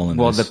plays a role in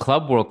this. Well, the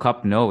Club World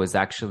Cup, is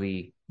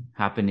actually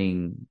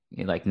happening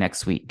like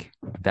next week.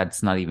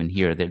 That's not even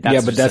here.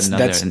 That's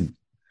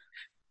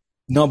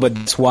no, but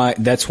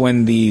that's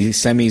when the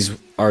semis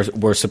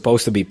were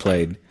supposed to be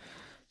played.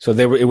 So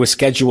it was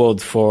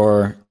scheduled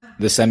for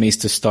the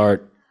semis to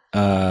start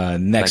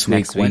next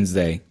week,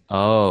 Wednesday.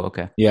 Oh,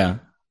 okay. Yeah.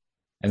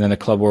 And then the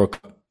Club World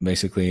Cup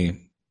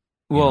basically.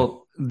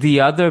 Well, the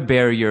other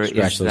barrier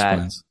is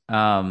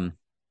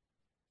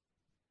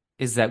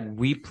that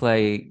we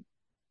play,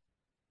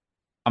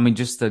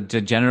 just the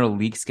general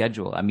league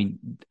schedule.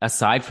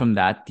 Aside from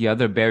that, the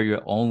other barrier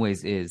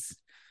always is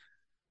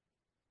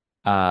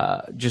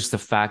just the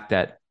fact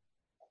that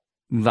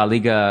La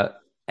Liga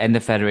and the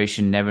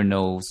federation never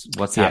knows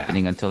what's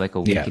happening until like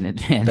a week in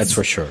advance. That's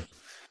for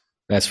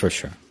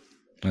sure.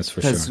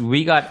 Because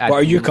we got.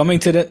 Are you coming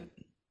to the?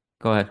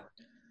 Go ahead.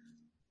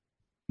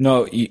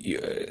 No,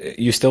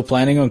 you still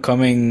planning on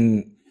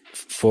coming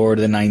for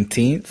the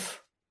 19th?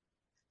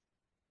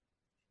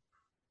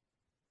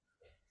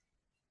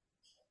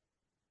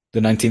 The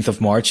 19th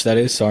of March, that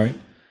is. Sorry.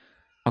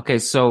 Okay,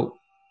 so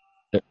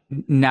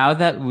now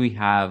that we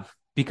have,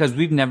 because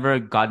we've never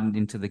gotten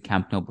into the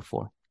Camp Nou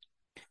before.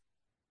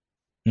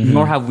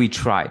 Nor have we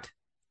tried.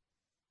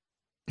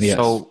 Yes.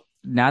 So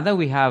now that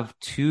we have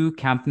 2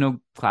 Camp Nou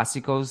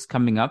Clásicos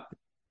coming up,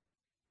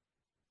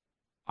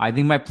 I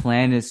think my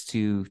plan is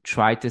to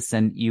try to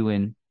send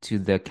Ewan to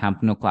the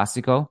Camp Nou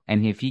Clásico.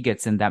 And if he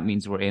gets in, that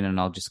means we're in, and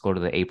I'll just go to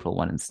the April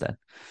one instead.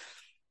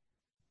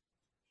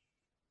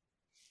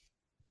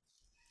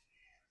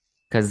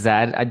 Because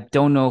I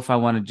don't know if I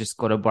want to just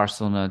go to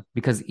Barcelona.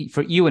 Because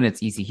for Ewan,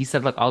 it's easy. He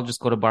said, look, I'll just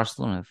go to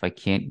Barcelona. If I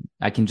can't,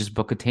 I can just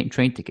book a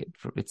train ticket.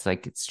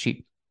 It's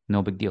cheap.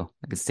 No big deal.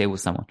 I can stay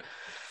with someone.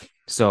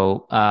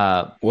 So,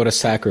 what a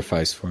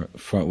sacrifice for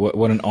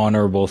what an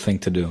honorable thing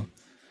to do.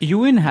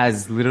 Ewan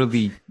has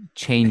literally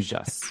changed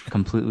us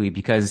completely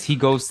because he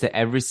goes to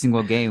every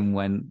single game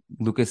when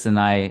Lucas and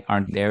I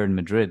aren't there in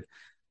Madrid.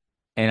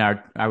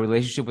 And our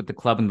relationship with the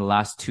club in the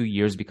last 2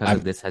 years because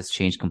of this has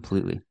changed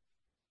completely.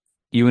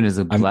 Ewan is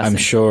a blessing.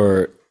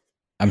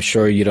 I'm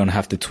sure you don't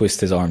have to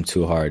twist his arm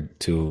too hard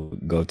to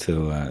go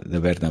to the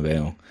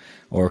Bernabeu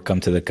or come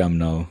to the Camp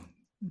Nou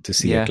to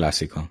see a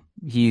Clásico.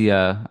 He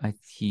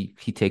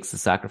takes the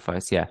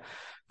sacrifice. Yeah.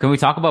 Can we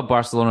talk about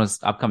Barcelona's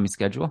upcoming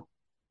schedule?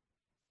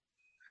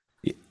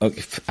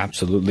 Okay,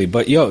 absolutely.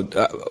 But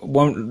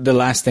the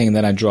last thing,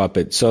 then I drop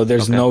it. So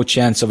there's no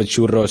chance of a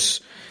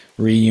churros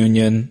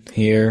reunion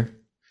here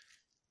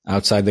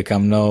outside the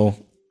Camp Nou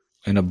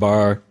in a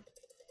bar.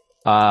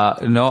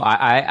 No,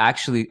 I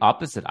actually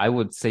opposite. I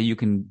would say you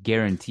can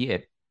guarantee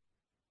it.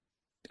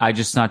 I'm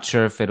just not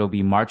sure if it'll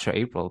be March or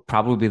April.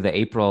 Probably the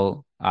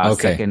April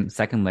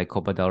second leg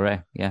Copa del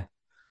Rey. Yeah.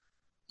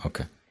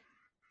 Okay.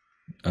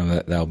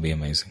 That'll be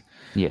amazing.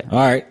 Yeah. All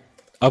right.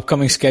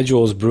 Upcoming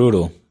schedule is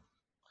brutal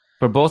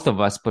for both of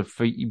us, but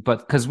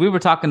because we were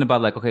talking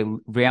about like, okay,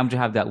 Real Madrid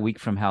have that week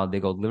from hell. They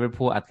go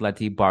Liverpool,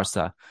 Atleti,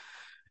 Barca,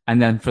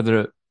 and then for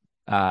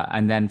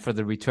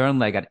the return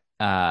leg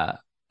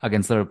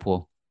against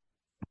Liverpool,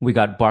 we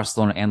got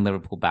Barcelona and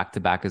Liverpool back to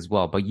back as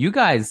well. But you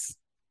guys,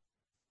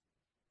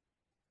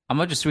 I'm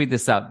gonna just read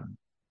this out.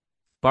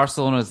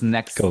 Barcelona's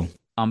next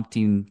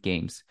umpteen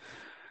games: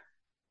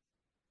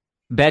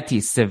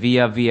 Betis,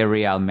 Sevilla,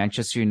 Villarreal,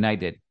 Manchester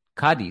United,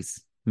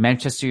 Cadiz,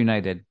 Manchester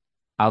United,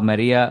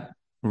 Almeria,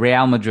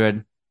 Real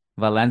Madrid,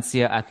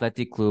 Valencia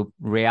Athletic Club,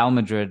 Real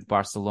Madrid,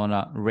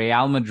 Barcelona,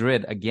 Real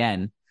Madrid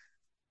again,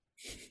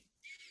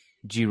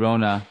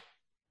 Girona,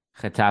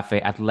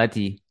 Getafe,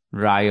 Atleti,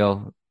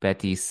 Rayo,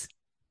 Betis.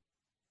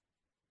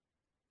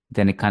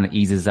 Then it kind of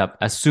eases up,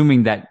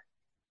 assuming that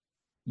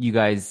you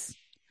guys,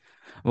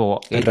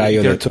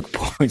 Rayo took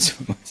points.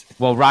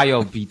 Well,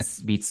 Rayo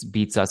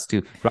beats us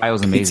too.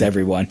 Rayo's amazing. Beats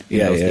everyone.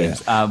 Yeah.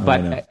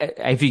 But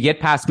if you get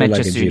past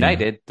Manchester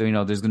United,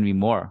 there's going to be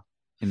more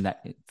in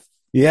that.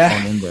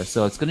 Yeah. In there.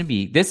 So it's going to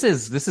be, this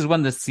is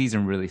when the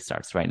season really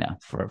starts right now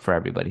for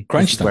everybody.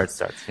 Crunch time. Where it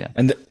starts. Yeah.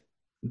 And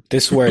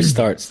this is where it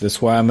starts. This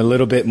is why I'm a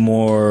little bit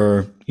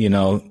more,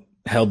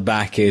 held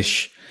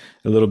backish,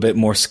 a little bit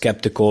more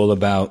skeptical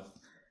about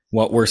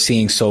what we're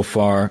seeing so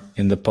far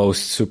in the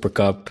post Super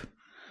Cup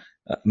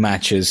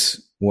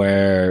matches,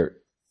 where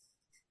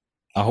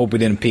I hope we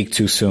didn't peak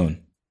too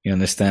soon. You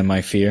understand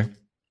my fear,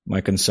 my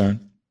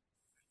concern?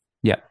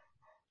 Yeah.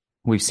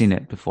 We've seen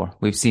it before.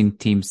 We've seen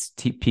teams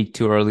peak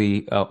too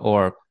early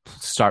or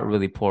start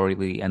really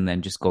poorly and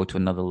then just go to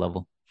another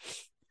level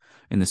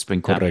in the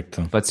springtime.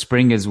 Correcto. But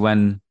spring is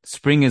when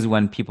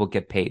people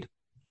get paid.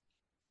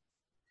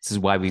 This is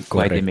why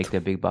they make their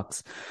big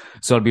bucks.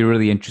 So it'll be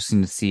really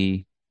interesting to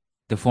see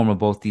the form of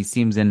both these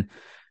teams. And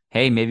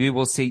hey, maybe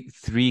we'll see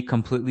 3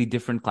 completely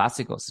different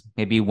Clasicos.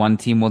 Maybe one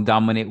team will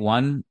dominate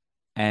one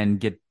and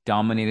get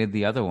dominated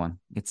the other one.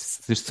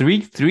 There's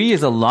three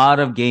is a lot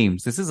of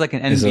games. This is like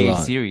an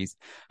NBA series.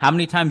 How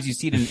many times you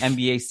see it in an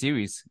NBA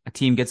series? A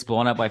team gets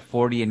blown up by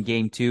 40 in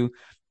game 2,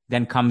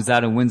 then comes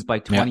out and wins by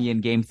 20 in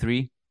game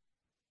 3.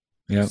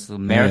 Yeah. It's a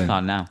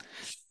marathon now.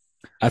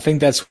 I think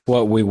that's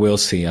what we will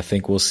see. I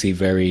think we'll see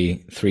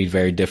 3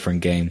 very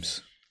different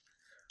games.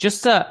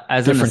 Just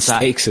as different an aside,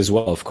 stakes as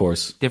well, of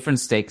course.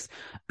 Different stakes.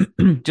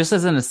 Just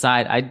as an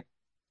aside,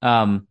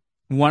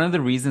 one of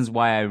the reasons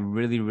why I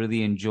really,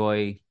 really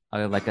enjoy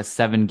like a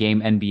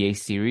 7-game NBA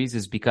series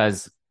is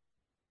because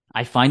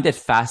I find it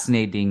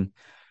fascinating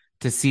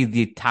to see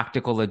the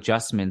tactical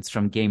adjustments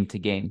from game to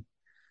game.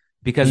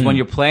 Because when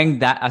you're playing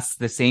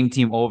the same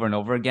team over and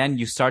over again,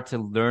 you start to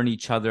learn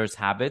each other's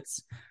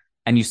habits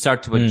and you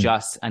start to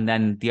adjust, and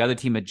then the other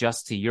team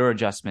adjusts to your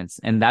adjustments.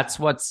 And that's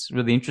what's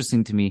really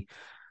interesting to me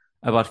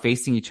about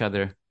facing each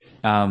other.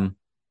 And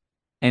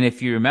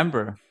if you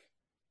remember,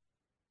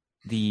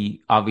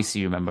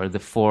 obviously you remember the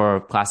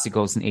 4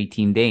 Clasicos in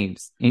 18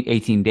 days.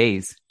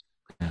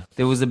 Yeah.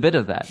 There was a bit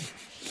of that.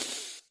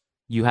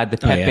 You had the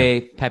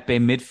Pepe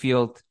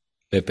midfield.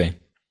 Pepe.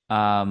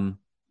 That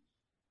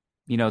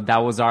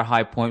was our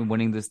high point,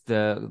 winning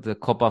the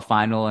Copa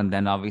final, and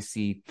then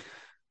obviously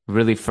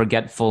really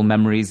forgetful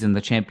memories in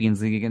the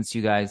Champions League against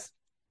you guys.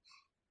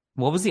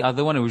 What was the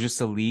other one? It was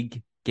just a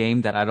league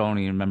game that I don't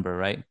even remember,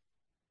 right?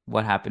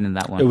 What happened in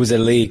that one? It was a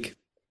league.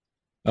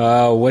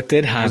 What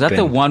did happen? Was that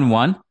the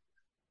 1-1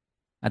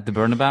 at the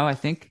Bernabeu, I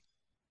think?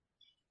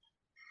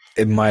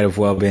 It might have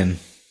well been.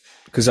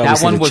 Because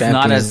that one was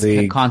not as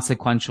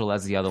consequential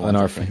as the other one,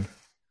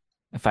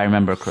 if I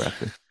remember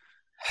correctly.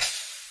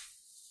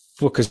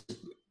 Well, because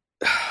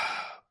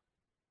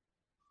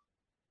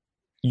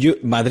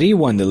Madrid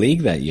won the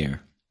league that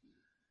year.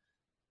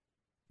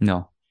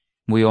 No,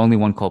 we only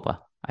won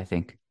Copa, I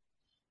think.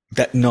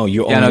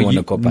 You only won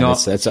the Copa. No,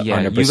 that's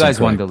 100% you guys correct.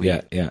 won the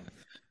league. Yeah.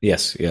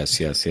 Yes.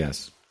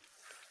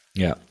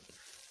 Yeah.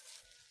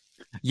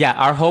 Yeah,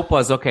 our hope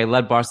was, okay,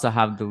 let Barca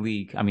have the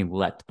league. I mean,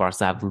 let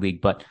Barca have the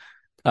league, but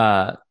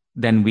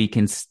then we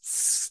can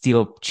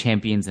steal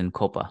champions in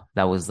Copa.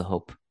 That was the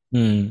hope.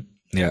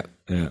 Yeah.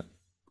 And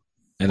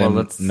then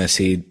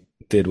Messi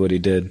did what he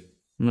did.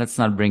 Let's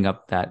not bring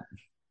up that,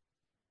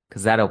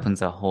 because that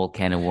opens a whole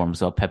can of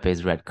worms about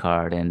Pepe's red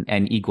card and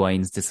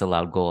Higuain's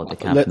disallowed goal at the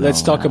Camp Nou.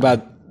 Let's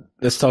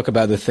talk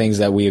about the things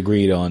that we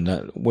agreed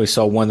on. We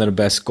saw one of the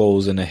best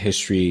goals in the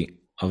history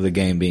of the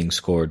game being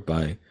scored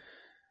by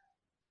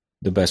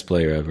the best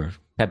player ever.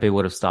 Pepe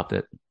would have stopped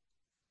it.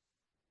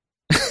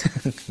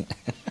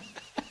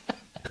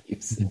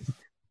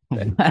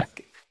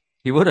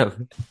 He would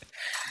have.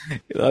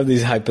 You love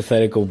these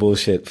hypothetical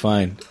bullshit.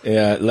 Fine.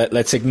 Yeah,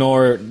 let's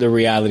ignore the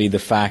reality, the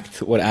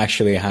fact, what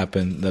actually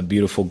happened, the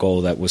beautiful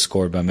goal that was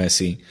scored by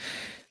Messi.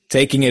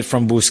 Taking it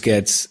from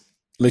Busquets,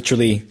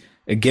 literally,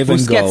 A give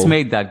and go. Busquets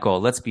made that goal.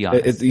 Let's be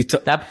honest.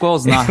 That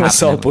goal's not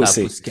happening without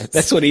Busquets.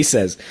 That's what he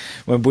says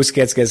when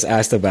Busquets gets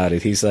asked about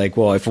it. He's like,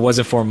 "Well, if it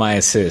wasn't for my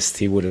assist,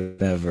 he would have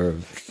never."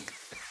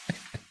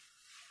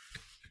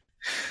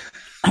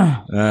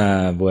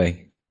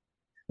 Boy.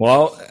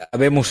 Well,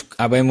 habemos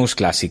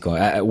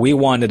clásico. We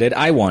wanted it.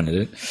 I wanted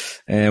it,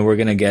 and we're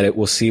gonna get it.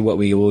 We'll see what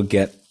we will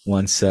get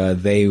once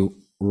they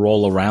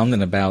roll around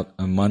in about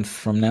a month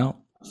from now,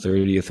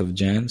 30th of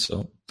Jan.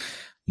 So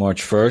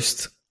March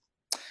 1st.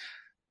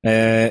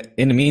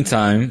 In the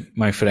meantime,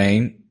 my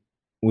friend,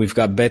 we've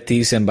got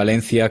Betis and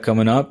Valencia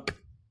coming up.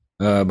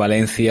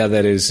 Valencia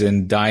that is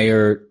in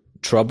dire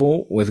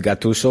trouble with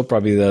Gattuso.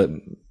 Probably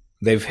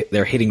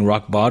they're hitting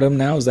rock bottom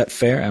now. Is that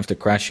fair? After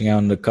crashing out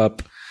in the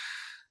cup,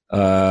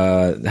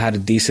 had a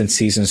decent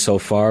season so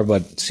far,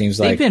 but seems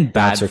like they've been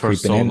bad for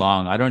so in.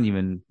 long.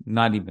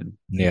 Not even.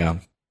 Yeah.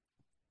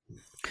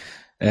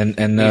 And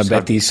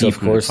Betis, of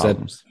course,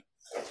 problems.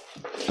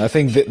 I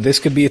think this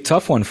could be a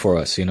tough one for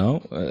us, you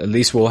know. At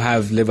least we'll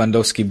have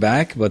Lewandowski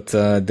back, but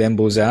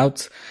Dembo's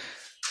out.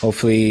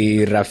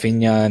 Hopefully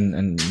Rafinha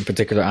and in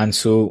particular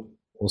Ansu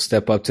will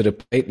step up to the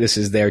plate. This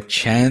is their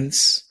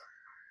chance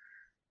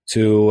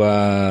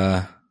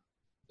to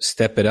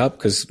step it up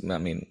because, I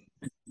mean,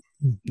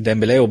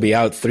 Dembele will be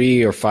out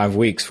 3 or 5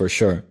 weeks for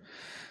sure.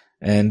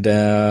 And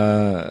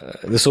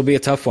this will be a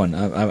tough one.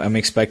 I'm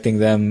expecting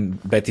them,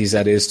 Betis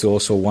that is, to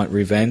also want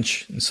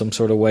revenge in some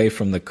sort of way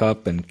from the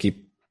cup and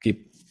keep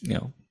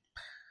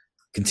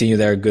continue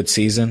their good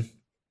season.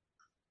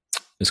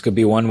 This could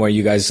be one where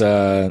you guys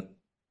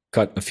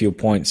cut a few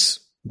points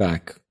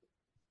back,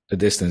 a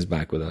distance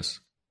back with us.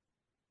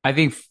 I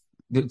think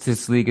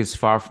this league is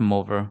far from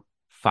over.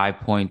 5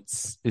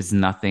 points is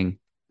nothing.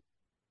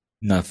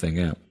 Nothing,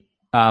 yeah.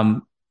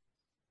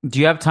 Do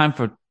you have time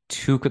for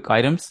 2 quick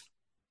items?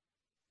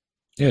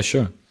 Yeah,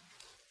 sure.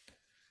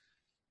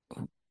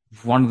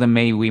 One of them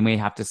we may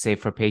have to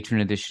save for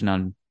Patreon edition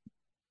on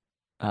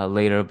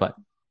later, but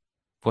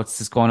what's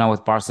this going on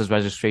with Barca's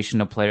registration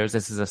of players?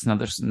 This is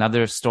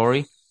another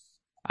story.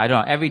 I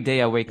don't know. Every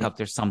day I wake up,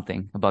 there's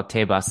something about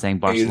Tebas saying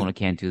Barcelona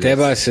can't do this.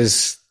 Tebas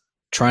is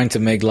trying to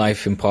make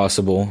life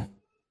impossible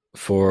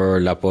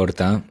for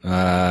Laporta.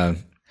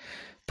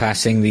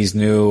 Passing these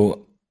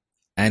new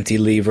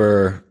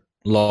anti-lever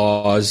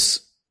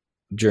laws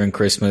during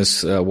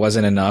Christmas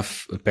wasn't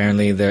enough.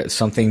 Apparently,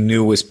 something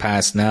new was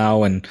passed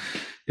now, and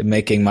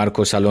making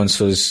Marcos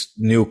Alonso's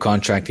new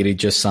contract that he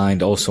just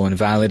signed also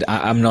invalid.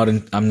 I'm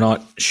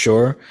not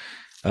sure.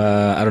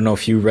 I don't know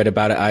if you read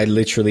about it. I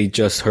literally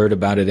just heard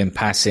about it in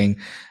passing,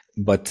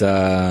 but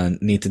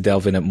need to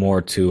delve in it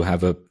more to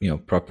have a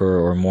proper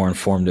or more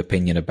informed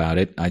opinion about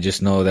it. I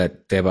just know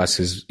that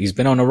Tebas he's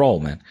been on a roll,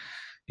 man.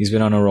 He's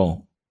been on a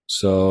roll.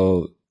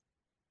 So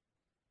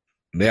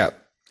yeah.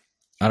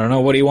 I don't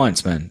know what he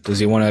wants, man. Does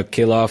he want to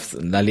kill off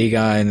La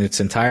Liga in its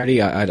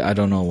entirety? I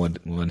don't know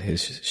what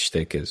his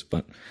shtick is,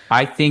 but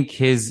I think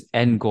his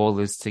end goal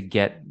is to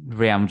get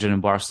Real Madrid and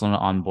Barcelona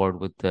on board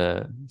with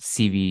the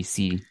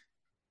CVC.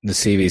 The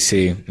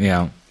CVC,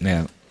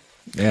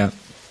 yeah.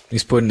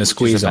 He's putting a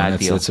squeeze on it.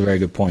 That's a very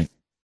good point.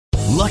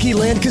 Lucky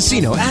Land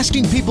Casino,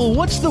 asking people,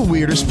 what's the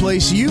weirdest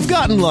place you've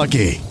gotten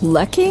lucky?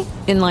 Lucky?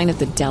 In line at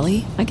the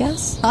deli, I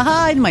guess?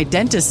 Aha, in my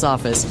dentist's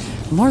office.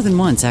 More than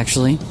once,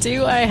 actually.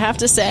 Do I have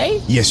to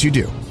say? Yes, you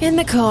do. In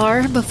the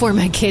car before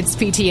my kids'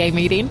 PTA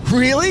meeting.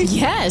 Really?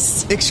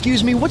 Yes.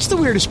 Excuse me, what's the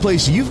weirdest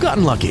place you've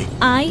gotten lucky?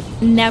 I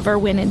never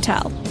win and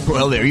tell.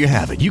 Well, there you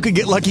have it. You can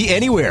get lucky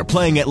anywhere,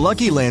 playing at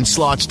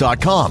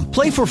LuckyLandSlots.com.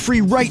 Play for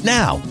free right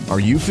now. Are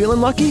you feeling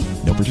lucky?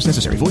 No purchase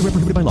necessary. Void where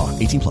prohibited by law.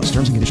 18+.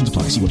 Terms and conditions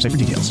apply. See website for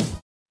details.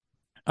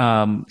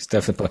 It's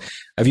definitely.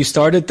 Have you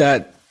started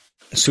that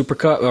Super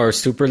Cup or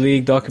Super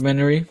League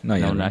documentary?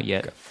 Not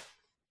yet. Okay.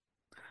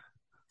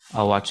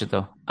 I'll watch it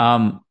though.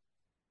 One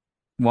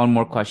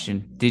more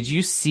question. Did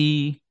you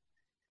see?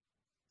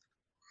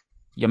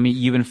 I mean,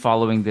 you've been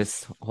following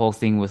this whole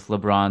thing with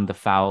LeBron, the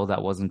foul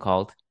that wasn't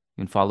called.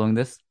 You've been following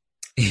this?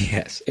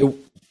 Yes,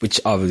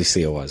 which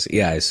obviously it was.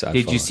 Yeah,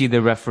 Did you see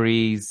the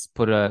referees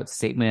put a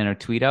statement or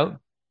tweet out?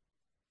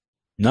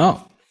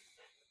 No.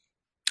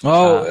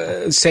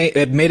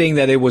 Admitting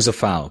that it was a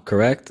foul,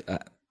 correct?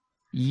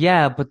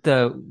 Yeah, but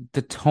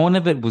the tone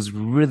of it was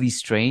really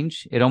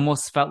strange. It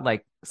almost felt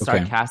like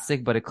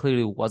sarcastic, but it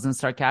clearly wasn't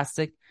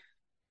sarcastic.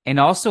 And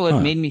also it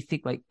made me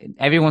think, like,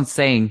 everyone's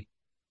saying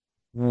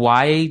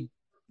why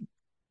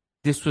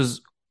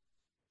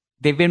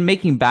they've been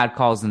making bad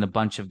calls in a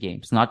bunch of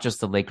games, not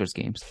just the Lakers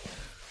games.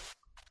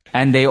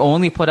 And they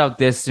only put out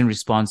this in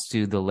response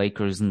to the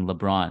Lakers and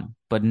LeBron,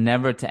 but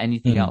never to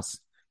anything else.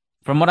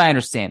 From what I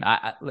understand,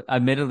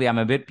 admittedly, I'm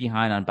a bit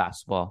behind on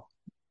basketball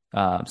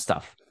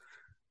stuff.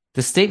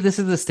 This is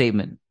the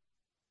statement.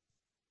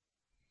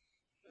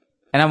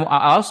 And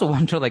I also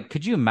wonder, like,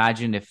 could you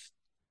imagine if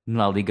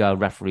La Liga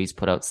referees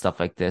put out stuff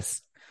like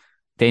this?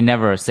 They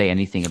never say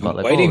anything about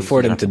it. Waiting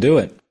for them to do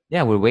it.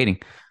 Yeah, we're waiting.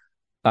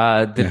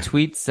 The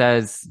tweet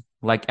says,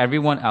 like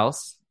everyone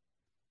else,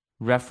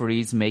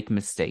 referees make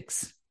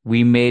mistakes.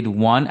 We made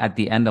one at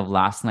the end of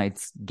last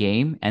night's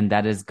game, and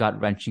that is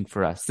gut-wrenching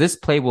for us. This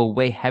play will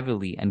weigh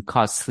heavily and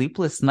cause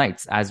sleepless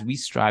nights as we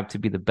strive to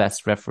be the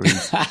best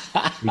referees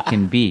we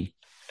can be.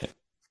 It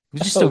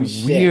was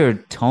just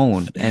weird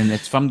tone, and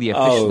it's from the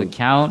official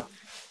account.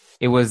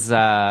 It was...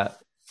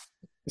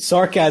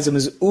 sarcasm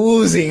is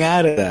oozing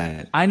out of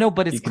that. I know,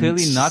 but it's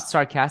clearly not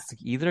sarcastic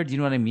either. Do you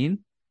know what I mean?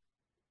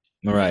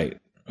 Right.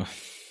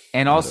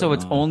 And also,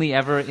 it's only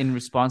ever in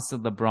response to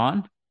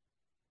LeBron.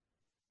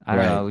 I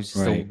don't know. It was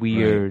just a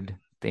weird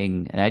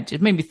thing. And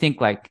it made me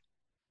think, like,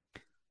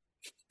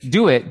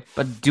 do it,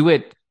 but do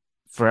it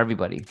for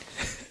everybody.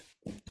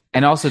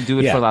 And also do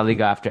it for La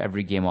Liga after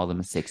every game, all the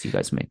mistakes you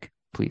guys make,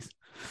 please.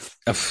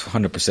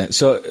 100%.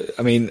 So,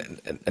 I mean,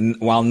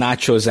 while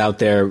Nacho's out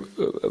there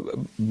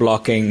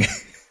blocking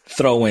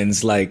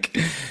throw-ins like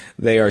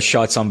they are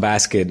shots on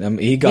basket,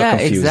 he got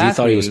confused. Exactly. He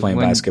thought he was playing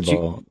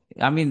basketball.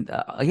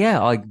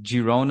 Like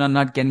Girona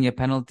not getting a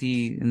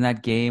penalty in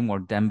that game, or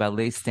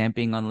Dembele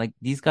stamping on, like,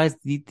 these guys.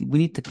 We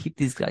need to keep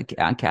these guys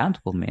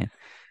accountable, man.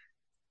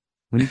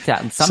 We need to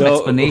have some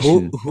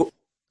explanation.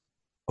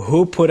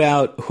 Who put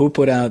out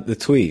the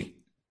tweet?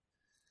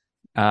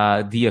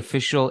 The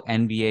official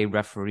NBA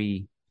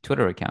referee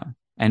Twitter account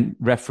and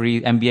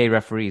NBA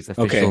referees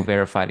official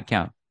verified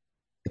account.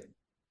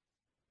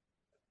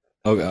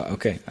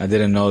 Okay. I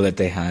didn't know that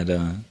they had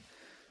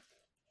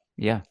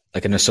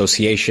like an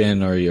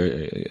association or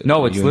your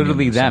no, it's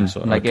literally them.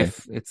 Like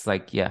if it's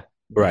like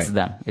it's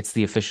them. It's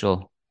the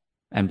official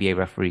NBA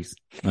referees.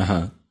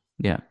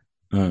 Yeah.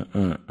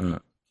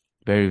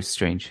 Very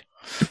strange.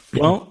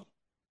 Well,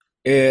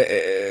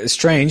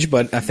 strange,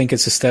 but I think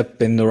it's a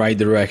step in the right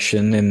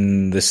direction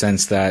in the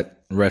sense that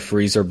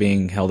referees are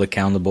being held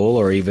accountable,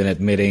 or even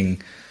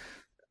admitting,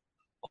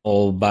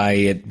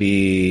 albeit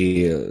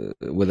be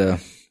with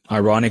a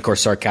ironic or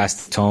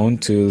sarcastic tone,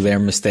 to their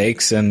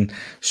mistakes and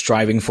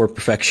striving for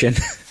perfection,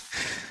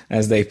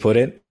 as they put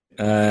it,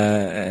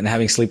 and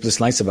having sleepless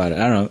nights about it.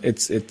 I don't know.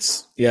 It's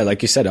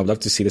like you said, I'd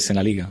love to see this in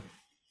La Liga.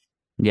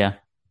 Yeah.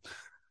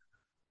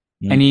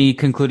 Any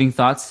concluding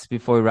thoughts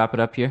before we wrap it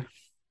up here?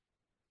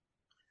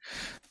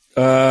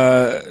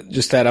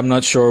 Just that I'm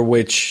not sure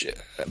which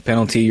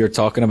penalty you're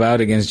talking about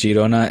against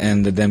Girona,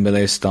 and the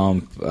Dembele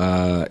stomp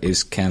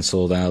is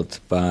cancelled out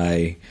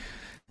by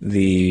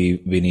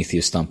the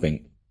Vinicius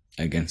stomping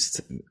against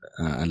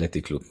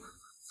Athletic Club.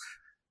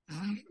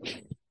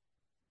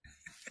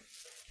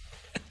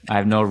 I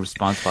have no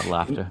response but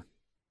laughter.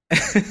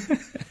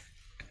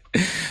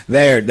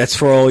 That's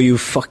for all you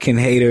fucking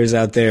haters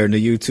out there in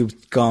the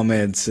YouTube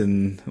comments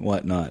and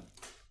whatnot.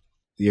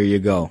 Here you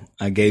go.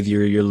 I gave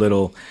you your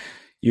little...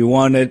 You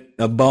wanted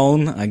a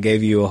bone? I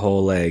gave you a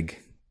whole leg.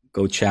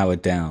 Go chow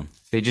it down.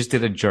 They just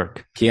did a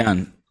jerk.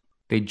 Kian.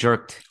 They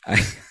jerked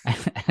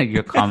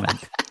your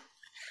comment.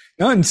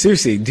 No, and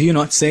seriously, do you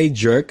not say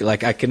jerk?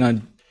 Like, I cannot...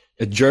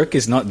 A jerk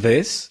is not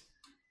this?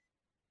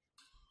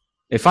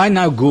 If I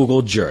now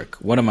Google jerk,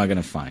 what am I going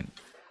to find?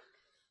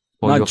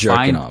 Well, not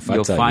jerking off.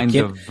 You'll find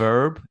the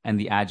verb and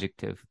the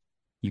adjective.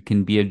 You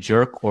can be a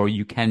jerk or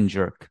you can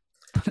jerk.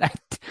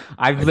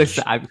 I've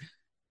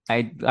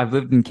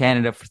lived in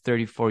Canada for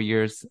 34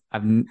 years.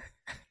 I've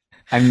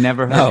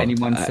never heard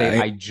anyone say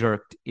I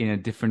jerked in a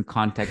different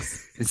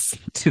context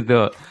to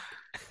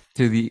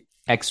the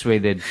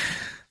X-rated.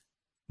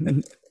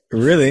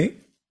 Really?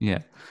 Yeah.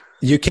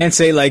 You can't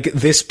say, like,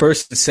 this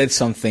person said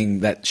something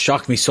that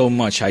shocked me so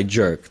much I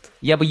jerked.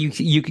 Yeah, but you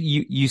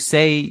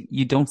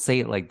don't say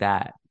it like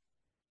that.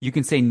 You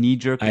can say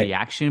knee-jerk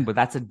reaction, but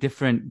that's a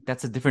different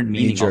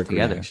meaning knee-jerk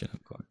altogether. Reaction,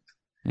 of course.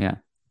 Yeah.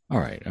 All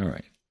right.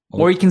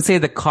 Or you can say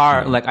the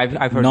car, like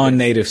I've heard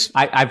non-natives.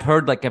 I've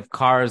heard, like, if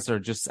cars are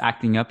just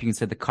acting up, you can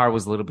say the car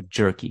was a little bit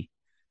jerky.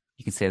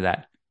 You can say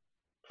that.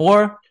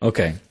 Or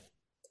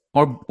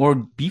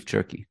beef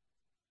jerky.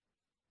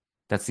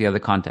 That's the other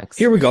context.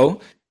 Here we go.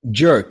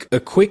 Jerk, a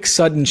quick,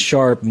 sudden,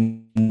 sharp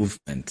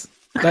movement.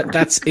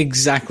 That's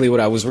exactly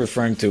what I was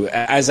referring to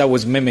as I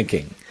was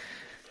mimicking.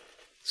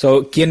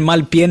 So, quien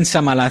mal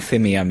piensa mal hace,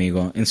 mi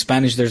amigo. In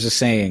Spanish, there's a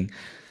saying,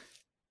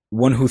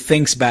 one who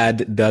thinks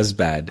bad does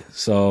bad.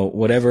 So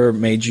whatever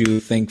made you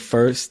think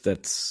first,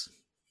 that's...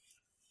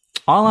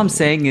 All I'm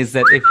saying is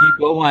that if you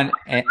go on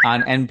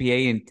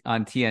NBA and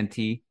on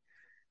TNT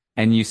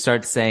and you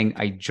start saying,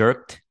 I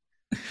jerked,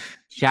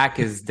 Shaq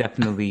is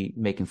definitely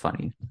making fun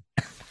of you.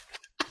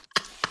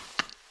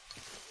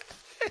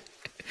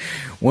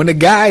 When a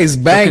guy is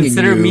banging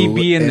consider me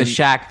being the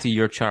Shaq to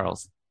your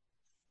Charles.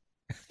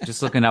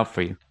 Just looking out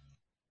for you.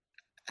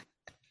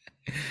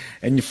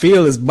 And you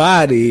feel his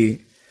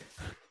body...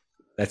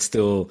 That's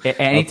still...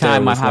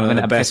 Anytime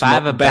if I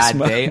have a bad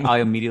day, I'll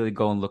immediately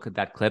go and look at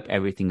that clip.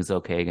 Everything is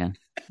okay again.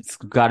 It's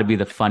got to be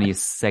the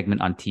funniest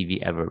segment on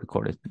TV ever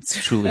recorded. It's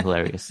truly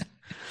hilarious.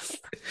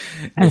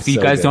 And if you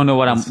guys don't know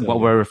what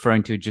we're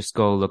referring to, just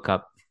go look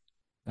up.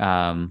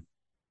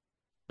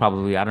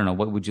 Probably, I don't know.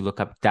 What would you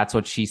look up? That's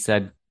what she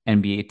said.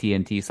 NBA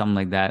TNT, something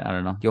like that. I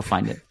don't know. You'll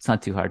find it. It's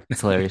not too hard.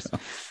 It's hilarious.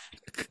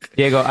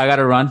 Diego, I got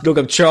to run. Look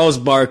up Charles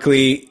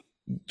Barkley,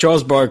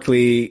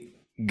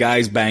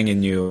 guys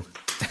banging you.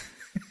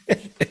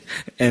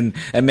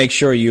 and make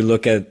sure you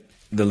look at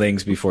the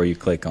links before you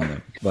click on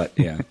them. But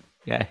yeah.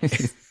 Yeah.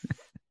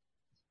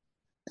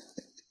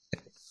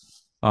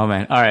 Oh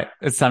man. All right.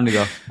 It's time to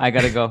go. I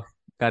gotta go.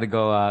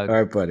 All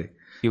right, buddy.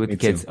 Be with Me the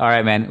kids. too. All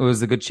right, man. It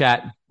was a good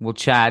chat. We'll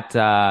chat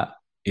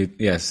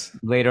yes.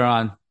 later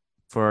on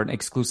for an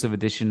exclusive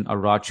edition of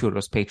Raw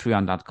Churros,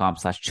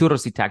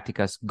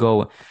 patreon.com/churrositacticas.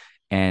 Go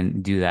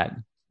and do that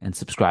and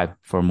subscribe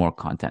for more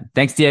content.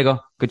 Thanks, Diego.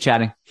 Good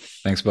chatting.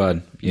 Thanks,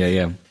 bud.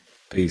 Yeah.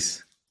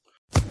 Peace.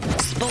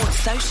 Sports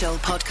Social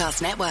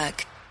Podcast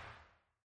Network.